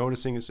 if I'm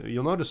noticing,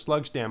 you'll notice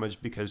slugs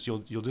damage because you'll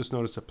just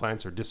notice the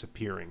plants are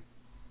disappearing.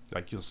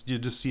 Like you'll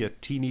just see a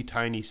teeny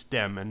tiny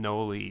stem and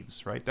no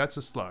leaves, right? That's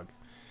a slug.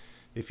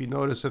 If you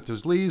notice that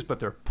there's leaves but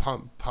they're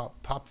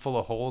pop full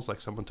of holes, like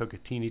someone took a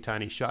teeny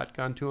tiny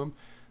shotgun to them,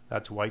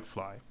 that's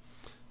whitefly.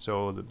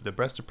 So the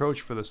best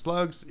approach for the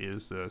slugs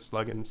is the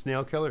slug and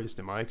snail killer, at least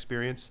in my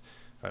experience.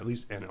 At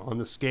least, and on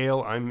the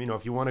scale,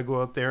 if you want to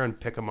go out there and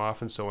pick them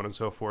off and so on and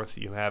so forth,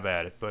 you have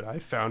at it. But I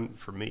found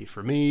for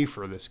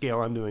the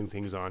scale I'm doing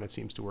things on, it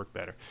seems to work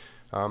better.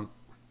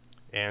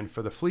 And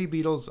for the flea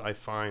beetles, I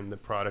find the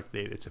product,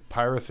 it's a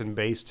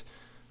pyrethrin-based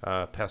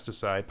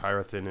pesticide.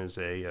 Pyrethrin is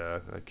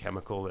a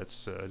chemical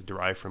that's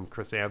derived from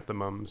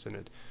chrysanthemums,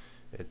 and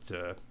it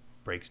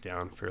breaks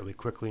down fairly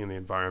quickly in the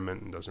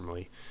environment and doesn't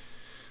really.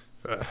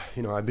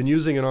 I've been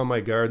using it on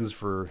my gardens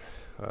for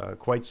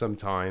quite some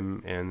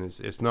time, and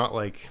it's not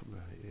like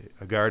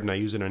a garden I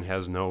use it in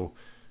has no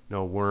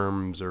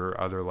worms or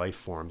other life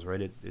forms,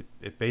 right?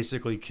 It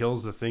basically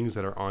kills the things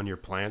that are on your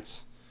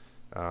plants,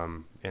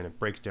 and it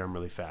breaks down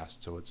really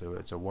fast. So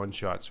it's a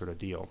one-shot sort of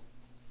deal.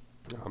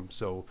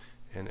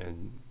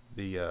 And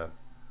the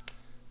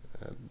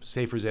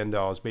Safer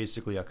Zendol is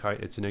basically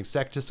it's an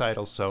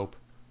insecticidal soap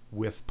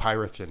with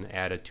pyrethrin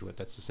added to it.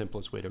 That's the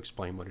simplest way to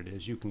explain what it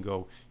is. You can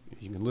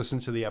listen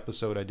to the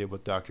episode I did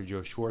with Dr.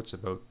 Joe Schwartz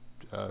about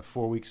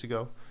 4 weeks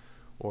ago,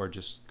 or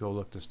just go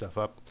look the stuff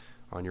up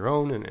on your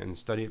own and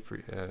study it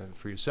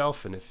for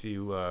yourself. And if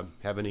you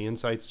have any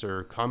insights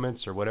or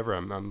comments or whatever,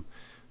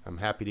 I'm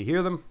happy to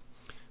hear them.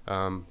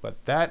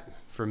 But that,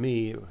 for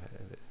me,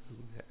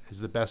 is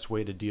the best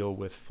way to deal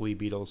with flea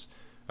beetles.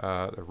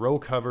 The row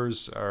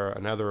covers are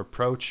another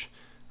approach.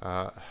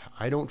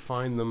 I don't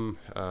find them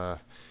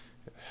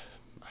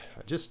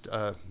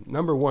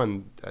number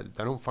one,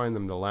 I don't find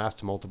them to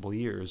last multiple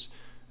years.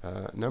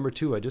 Number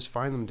two, I just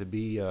find them to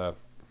be a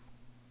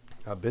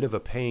bit of a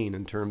pain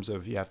in terms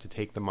of you have to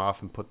take them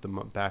off and put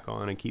them back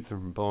on and keep them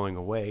from blowing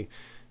away.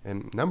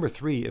 And number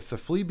three, if the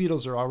flea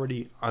beetles are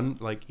already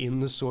like in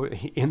the soil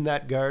in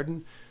that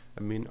garden,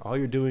 I mean, all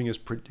you're doing is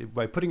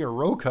by putting a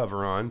row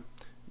cover on,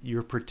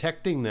 you're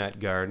protecting that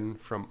garden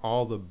from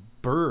all the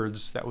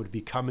birds that would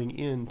be coming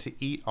in to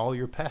eat all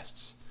your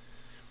pests.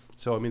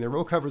 So I mean, the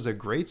row cover is a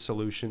great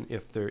solution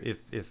if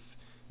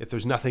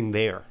there's nothing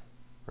there,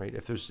 right?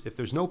 If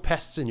there's no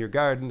pests in your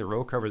garden, the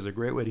row cover is a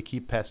great way to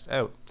keep pests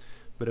out.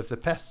 But if the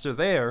pests are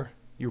there,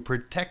 you're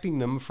protecting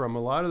them from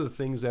a lot of the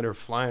things that are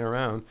flying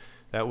around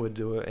that would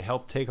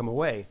help take them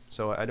away.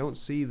 So I don't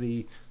see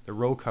the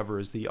row cover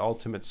as the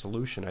ultimate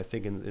solution. I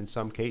think in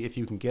some case, if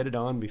you can get it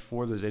on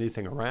before there's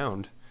anything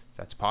around,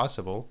 that's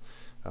possible,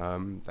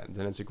 then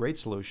it's a great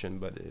solution.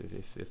 But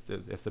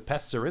if the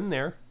pests are in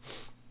there,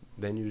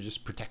 then you're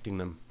just protecting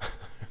them,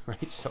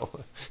 right? So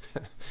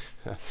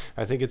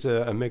I think it's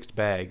a mixed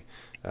bag.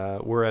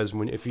 Whereas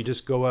if you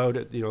just go out,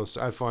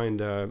 I find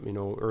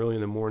early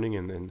in the morning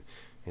and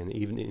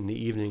even in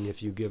the evening,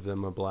 if you give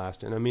them a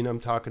blast, and I mean I'm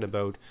talking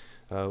about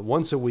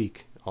once a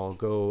week, I'll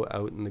go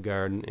out in the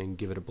garden and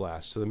give it a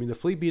blast. So I mean the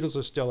flea beetles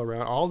are still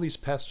around, all these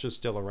pests are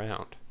still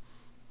around.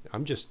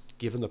 I'm just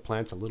giving the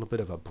plants a little bit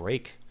of a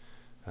break,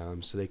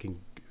 so they can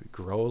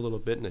grow a little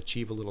bit and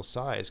achieve a little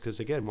size. Because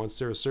again, once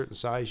they're a certain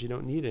size, you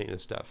don't need any of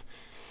this stuff.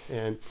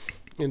 And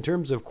in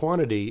terms of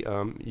quantity,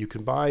 you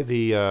can buy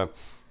the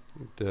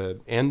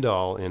end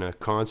all in a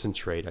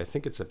concentrate. I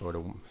think it's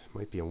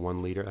might be a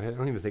 1 liter. I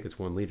don't even think it's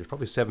 1 liter. It's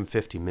probably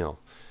 750 mil.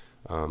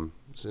 And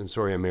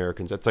sorry,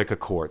 Americans, that's like a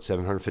quart.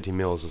 750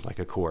 mils is like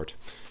a quart.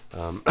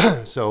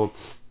 So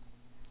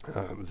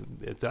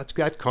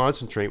that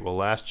concentrate will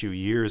last you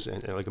years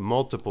and like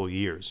multiple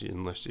years,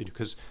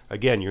 because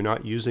again, you're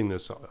not using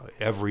this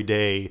every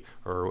day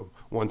or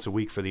once a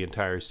week for the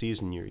entire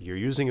season. You're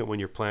using it when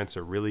your plants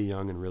are really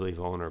young and really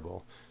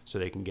vulnerable, so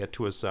they can get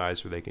to a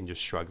size where they can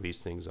just shrug these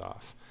things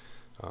off.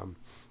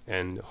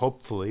 And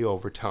hopefully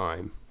over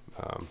time,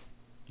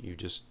 you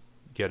just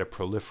get a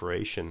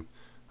proliferation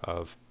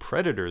of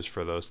predators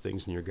for those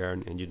things in your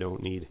garden, and you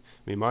don't need.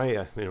 I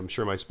mean, I'm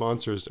sure my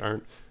sponsors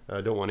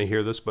don't want to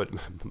hear this, but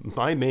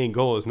my main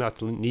goal is not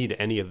to need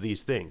any of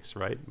these things,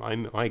 right?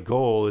 My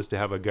goal is to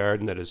have a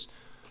garden that is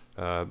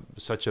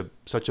such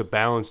a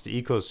balanced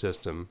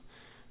ecosystem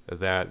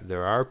that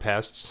there are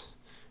pests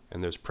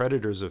and there's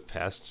predators of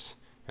pests,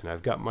 and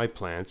I've got my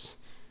plants,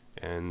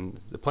 and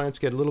the plants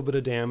get a little bit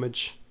of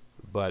damage,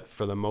 but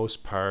for the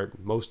most part,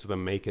 most of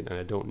them make it, and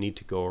I don't need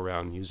to go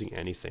around using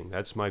anything.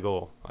 That's my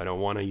goal. I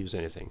don't want to use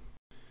anything.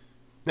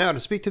 Now, to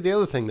speak to the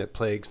other thing that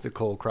plagues the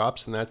cole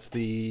crops, and that's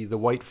the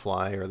white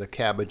fly or the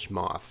cabbage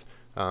moth.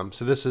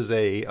 So this is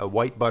a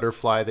white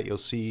butterfly that you'll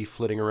see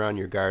flitting around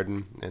your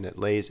garden, and it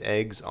lays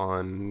eggs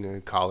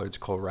on collards,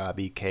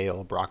 kohlrabi,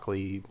 kale,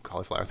 broccoli,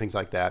 cauliflower, things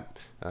like that,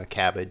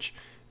 cabbage.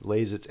 It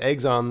lays its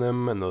eggs on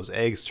them, and those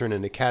eggs turn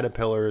into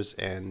caterpillars,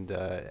 and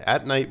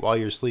at night while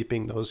you're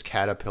sleeping, those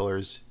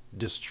caterpillars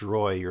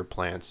destroy your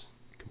plants,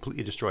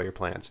 completely destroy your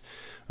plants.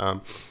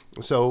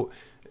 So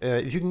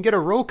if you can get a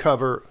row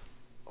cover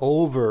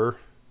over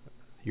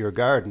your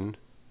garden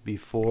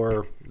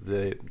before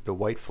the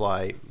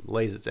whitefly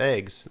lays its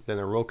eggs, then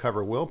a row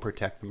cover will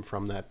protect them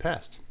from that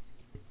pest.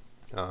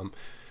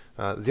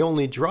 The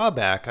only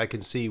drawback I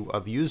can see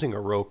of using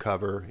a row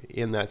cover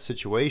in that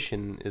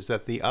situation is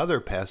that the other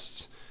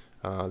pests,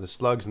 the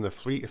slugs and the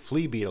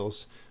flea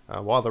beetles,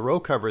 while the row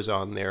cover is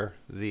on there,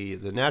 the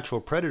natural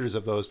predators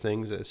of those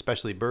things,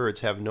 especially birds,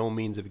 have no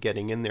means of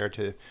getting in there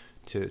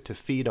to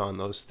feed on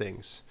those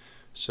things.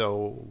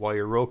 So while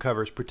your row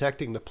cover is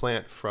protecting the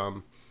plant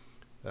from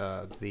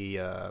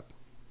the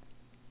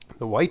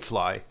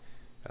whitefly,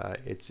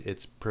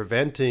 it's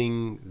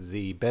preventing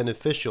the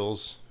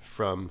beneficials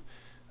from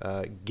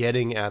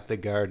getting at the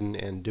garden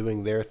and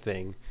doing their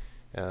thing.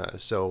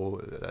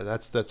 So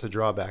that's a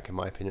drawback in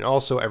my opinion.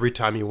 Also, every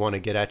time you want to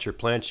get at your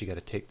plants, you got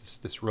to take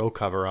this row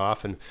cover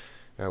off. And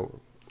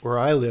where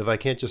I live, I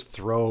can't just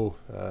throw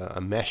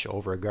a mesh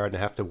over a garden.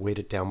 I have to weight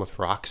it down with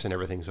rocks and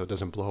everything so it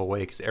doesn't blow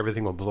away, because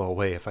everything will blow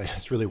away if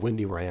it's really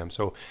windy where I am.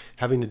 So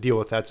having to deal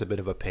with that's a bit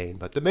of a pain.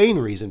 But the main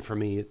reason for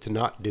me to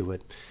not do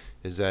it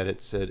is that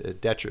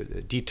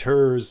it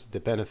deters the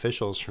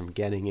beneficials from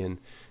getting in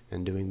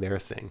and doing their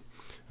thing.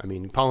 I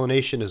mean,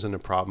 pollination isn't a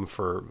problem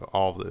for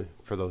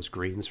those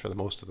greens, for the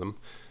most of them,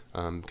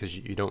 because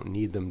you don't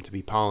need them to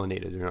be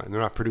pollinated. They're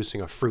not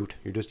producing a fruit.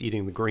 You're just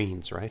eating the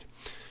greens, right?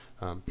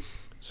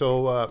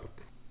 So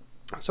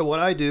what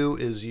I do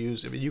is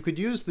use. I mean, you could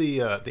use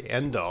the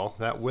end-all.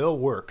 That will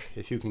work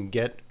if you can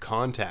get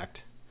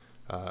contact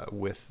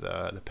with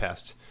the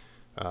pest.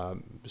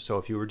 So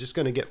if you were just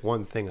going to get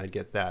one thing, I'd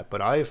get that.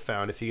 But I have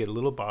found if you get a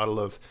little bottle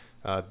of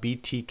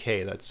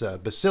BTK, that's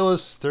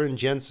Bacillus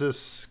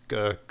thuringiensis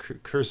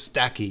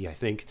kerstaki, I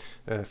think.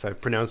 If I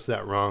pronounced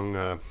that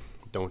wrong,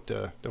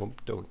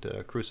 don't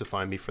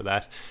crucify me for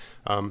that.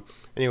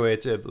 Anyway,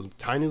 it's a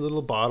tiny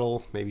little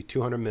bottle, maybe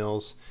 200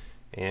 mils,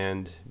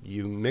 and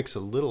you mix a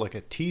little, like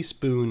a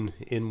teaspoon,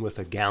 in with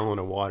a gallon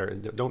of water.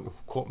 Don't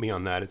quote me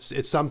on that.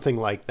 It's something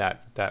like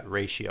that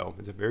ratio.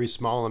 It's a very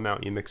small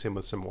amount you mix in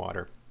with some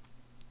water,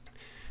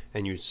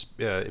 and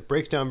it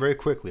breaks down very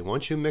quickly.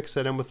 Once you mix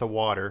that in with the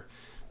water,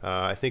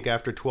 I think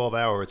after 12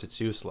 hours it's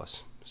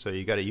useless. So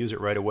you got to use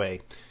it right away,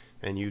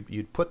 and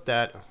you'd put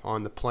that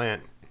on the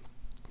plant,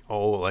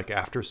 like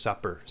after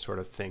supper sort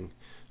of thing,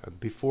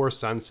 before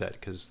sunset,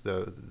 because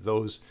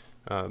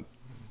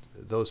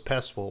those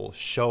pests will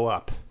show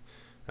up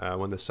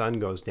when the sun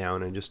goes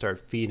down and just start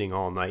feeding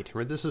all night.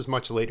 This is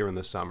much later in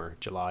the summer,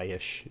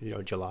 July-ish,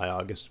 July,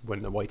 August,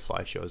 when the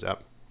whitefly shows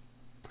up.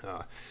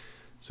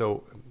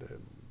 So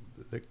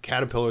the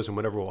caterpillars and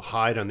whatever will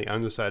hide on the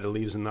underside of the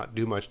leaves and not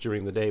do much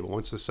during the day, but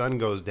once the sun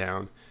goes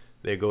down,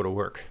 they go to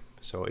work.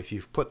 So if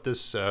you've put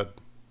this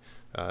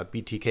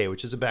BTK,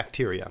 which is a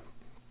bacteria,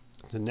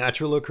 it's a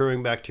natural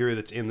occurring bacteria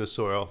that's in the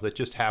soil that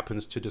just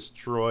happens to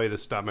destroy the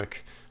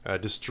stomach,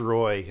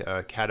 destroy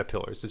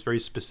caterpillars. It's very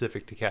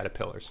specific to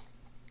caterpillars,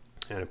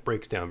 and it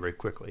breaks down very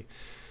quickly.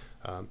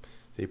 So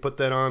you put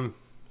that on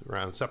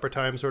around supper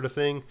time sort of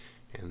thing,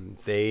 and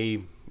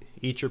they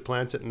eat your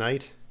plants at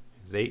night.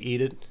 They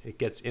eat it, it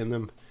gets in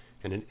them,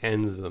 and it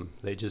ends them.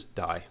 They just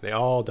die. They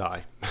all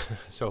die.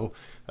 So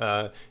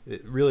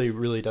it really,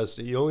 really does.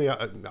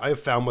 I have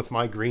found with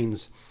my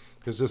greens,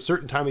 because there's a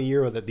certain time of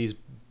year that these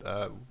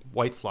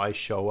white flies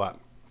show up.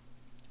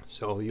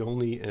 So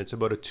and it's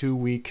about a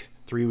 2-week,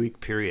 3-week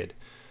period.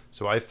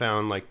 So I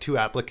found like 2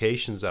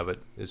 applications of it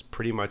is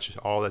pretty much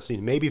all that's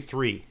needed. Maybe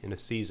 3 in a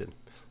season,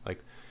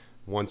 like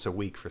once a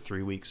week for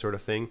 3 weeks sort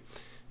of thing.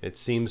 It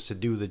seems to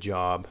do the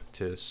job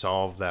to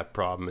solve that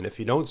problem. And if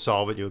you don't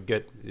solve it, you'll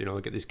get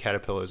these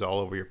caterpillars all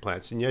over your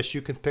plants. And yes,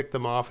 you can pick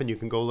them off and you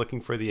can go looking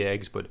for the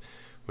eggs, but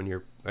when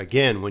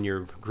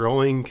you're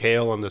growing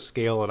kale on the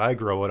scale that I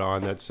grow it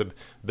on, that's a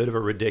bit of a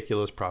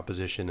ridiculous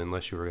proposition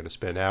unless you were going to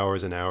spend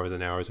hours and hours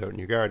and hours out in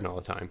your garden all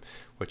the time,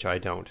 which I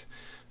don't.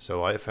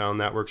 So I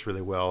found that works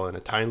really well, and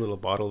a tiny little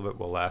bottle of it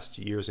will last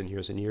years and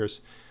years and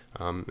years.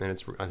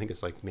 And I think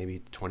it's like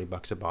maybe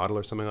 $20 a bottle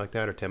or something like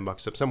that, or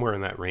 $10, somewhere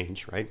in that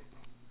range, right?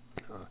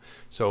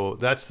 So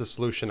that's the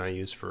solution I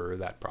use for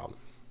that problem.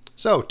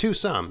 So to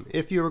sum,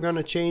 if you were going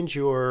to change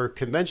your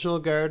conventional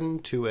garden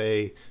to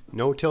a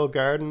no-till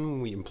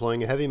garden,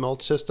 employing a heavy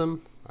mulch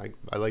system,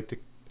 I like to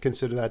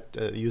consider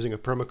that using a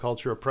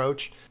permaculture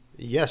approach.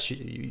 Yes,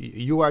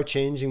 you are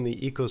changing the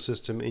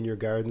ecosystem in your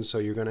garden, so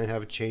you're going to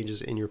have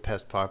changes in your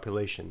pest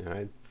population.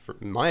 And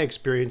from my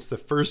experience, the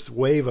first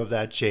wave of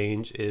that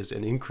change is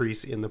an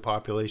increase in the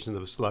population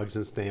of slugs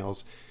and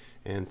snails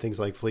and things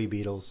like flea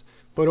beetles.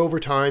 But over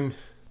time,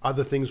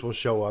 other things will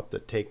show up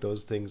that take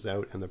those things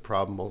out, and the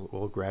problem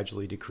will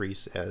gradually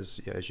decrease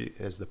as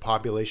the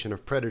population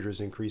of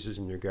predators increases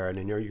in your garden.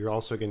 And you're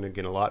also going to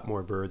get a lot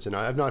more birds. And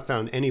I've not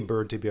found any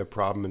bird to be a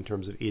problem in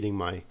terms of eating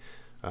my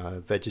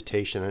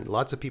vegetation. And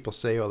lots of people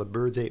say, "Oh, the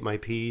birds ate my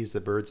peas. The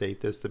birds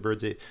ate this. The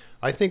birds ate."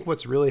 I think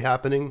what's really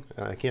happening,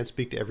 I can't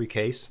speak to every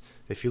case.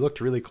 If you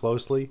looked really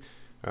closely,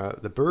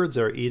 the birds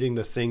are eating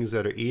the things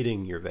that are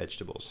eating your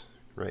vegetables,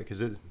 right?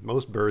 Because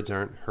most birds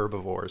aren't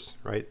herbivores,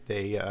 right?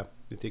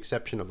 With the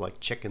exception of like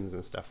chickens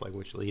and stuff, like,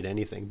 which will eat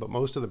anything. But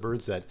most of the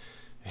birds that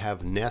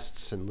have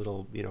nests and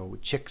little,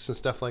 chicks and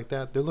stuff like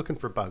that, they're looking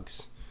for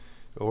bugs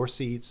or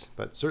seeds.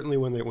 But certainly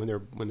when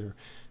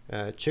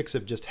their chicks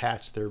have just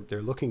hatched,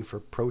 they're looking for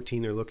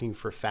protein, they're looking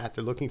for fat,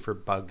 they're looking for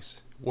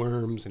bugs,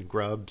 worms and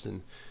grubs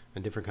and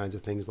different kinds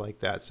of things like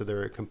that. So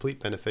they're a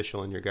complete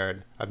beneficial in your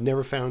garden. I've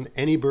never found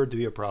any bird to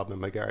be a problem in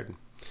my garden.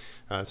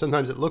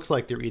 Sometimes it looks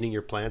like they're eating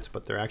your plants,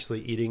 but they're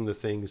actually eating the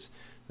things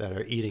that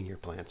are eating your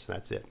plants.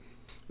 That's it.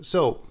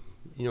 So,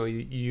 you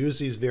use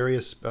these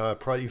various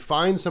products. You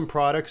find some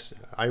products.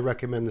 I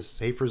recommend the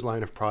Safer's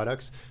line of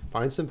products.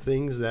 Find some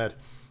things that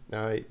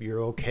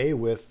you're okay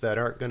with that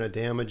aren't going to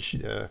damage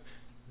the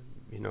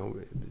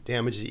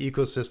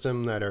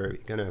ecosystem, that are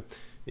going to,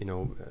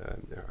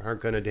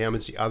 aren't going to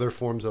damage the other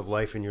forms of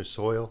life in your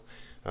soil.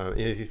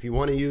 If you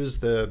want to use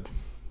the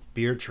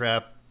beer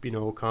trap,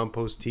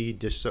 compost tea,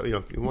 dish soap,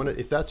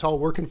 if that's all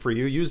working for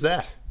you, use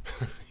that.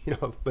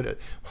 But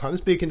I'm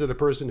speaking to the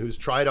person who's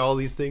tried all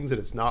these things and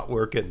it's not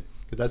working.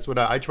 Because that's what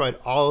I tried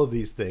all of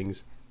these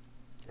things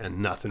and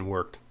nothing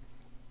worked.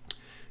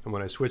 And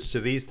when I switched to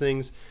these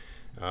things,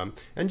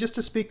 and just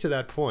to speak to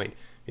that point,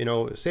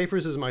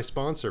 Safer's is my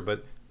sponsor,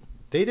 but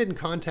they didn't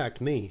contact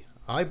me.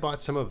 I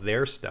bought some of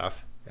their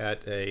stuff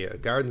at a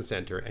garden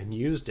center and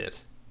used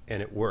it,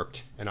 and it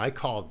worked. And I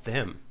called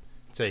them,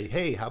 say,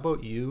 "Hey, how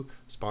about you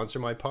sponsor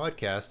my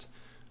podcast?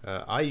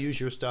 I use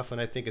your stuff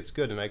and I think it's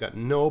good," and I got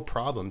no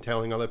problem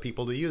telling other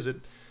people to use it.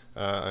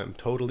 I'm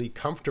totally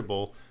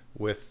comfortable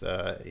with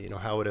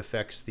how it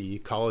affects the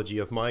ecology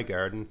of my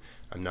garden.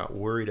 I'm not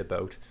worried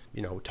about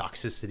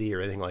toxicity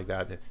or anything like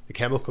that. The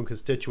chemical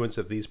constituents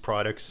of these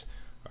products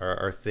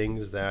are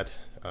things that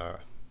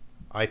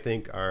I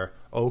think are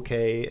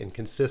okay and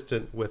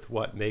consistent with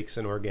what makes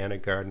an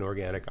organic garden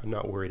organic. I'm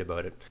not worried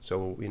about it.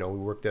 So, we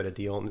worked out a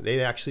deal, and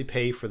they actually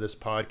pay for this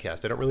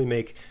podcast.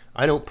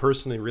 I don't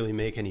personally really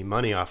make any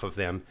money off of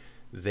them.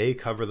 They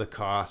cover the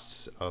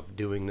costs of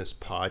doing this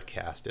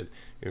podcast and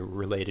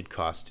related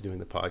costs to doing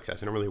the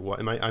podcast. I don't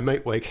really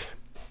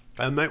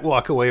I might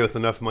walk away with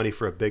enough money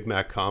for a Big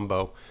Mac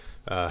combo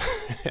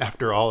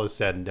after all is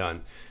said and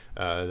done.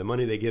 The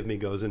money they give me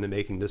goes into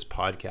making this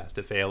podcast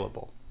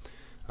available.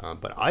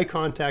 But I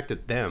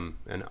contacted them,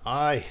 and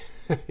I,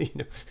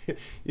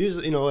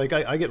 usually, like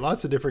I get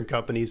lots of different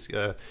companies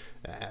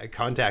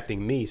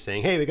contacting me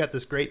saying, "Hey, we got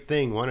this great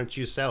thing. Why don't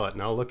you sell it?"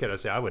 And I'll look at it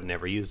and say, "I would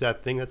never use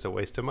that thing. That's a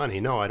waste of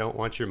money. No, I don't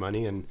want your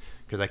money." And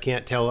because I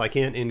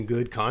can't in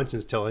good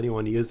conscience tell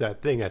anyone to use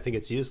that thing. I think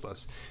it's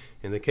useless.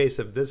 In the case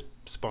of this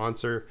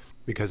sponsor,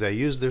 because I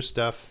used their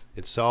stuff,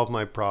 it solved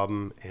my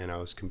problem, and I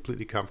was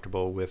completely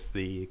comfortable with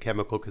the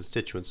chemical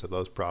constituents of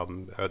those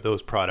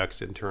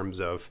products in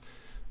terms of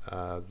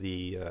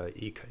the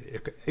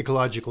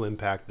ecological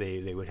impact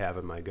they would have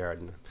in my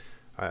garden.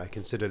 I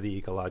consider the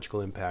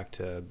ecological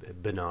impact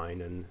benign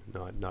and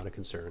not a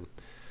concern.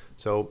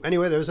 So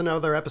anyway, there's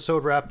another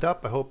episode wrapped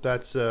up. I hope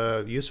that's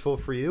useful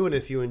for you. And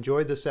if you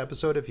enjoyed this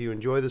episode, if you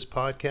enjoy this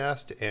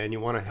podcast and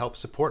you want to help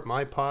support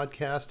my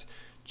podcast,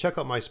 check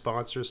out my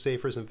sponsors,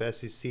 Safers and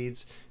Vessi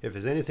Seeds. If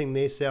there's anything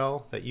they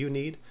sell that you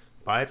need,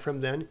 buy it from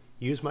them.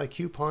 Use my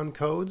coupon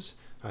codes.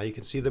 You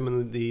can see them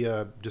in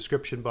the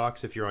description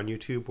box if you're on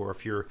YouTube, or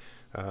if you're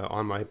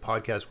on my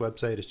podcast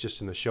website, it's just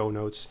in the show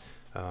notes.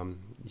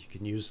 You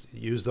can use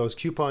those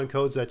coupon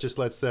codes. That just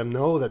lets them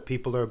know that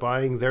people are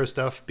buying their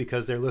stuff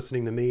because they're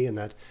listening to me, and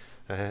that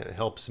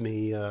helps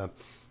me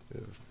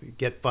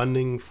get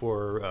funding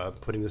for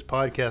putting this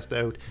podcast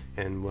out,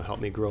 and will help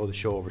me grow the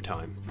show over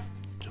time.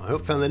 I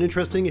hope you found that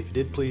interesting. If you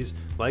did, please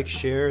like,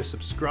 share,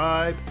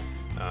 subscribe.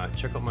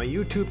 Check out my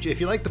YouTube. If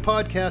you like the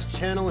podcast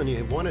channel and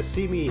you want to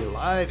see me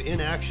live in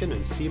action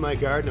and see my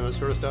garden and that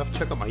sort of stuff,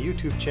 check out my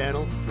YouTube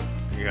channel.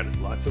 I got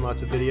lots and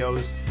lots of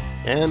videos.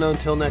 And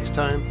until next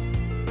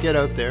time, get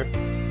out there,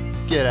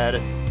 get at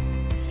it,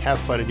 have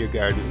fun in your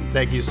garden.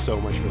 Thank you so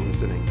much for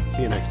listening.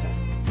 See you next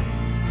time.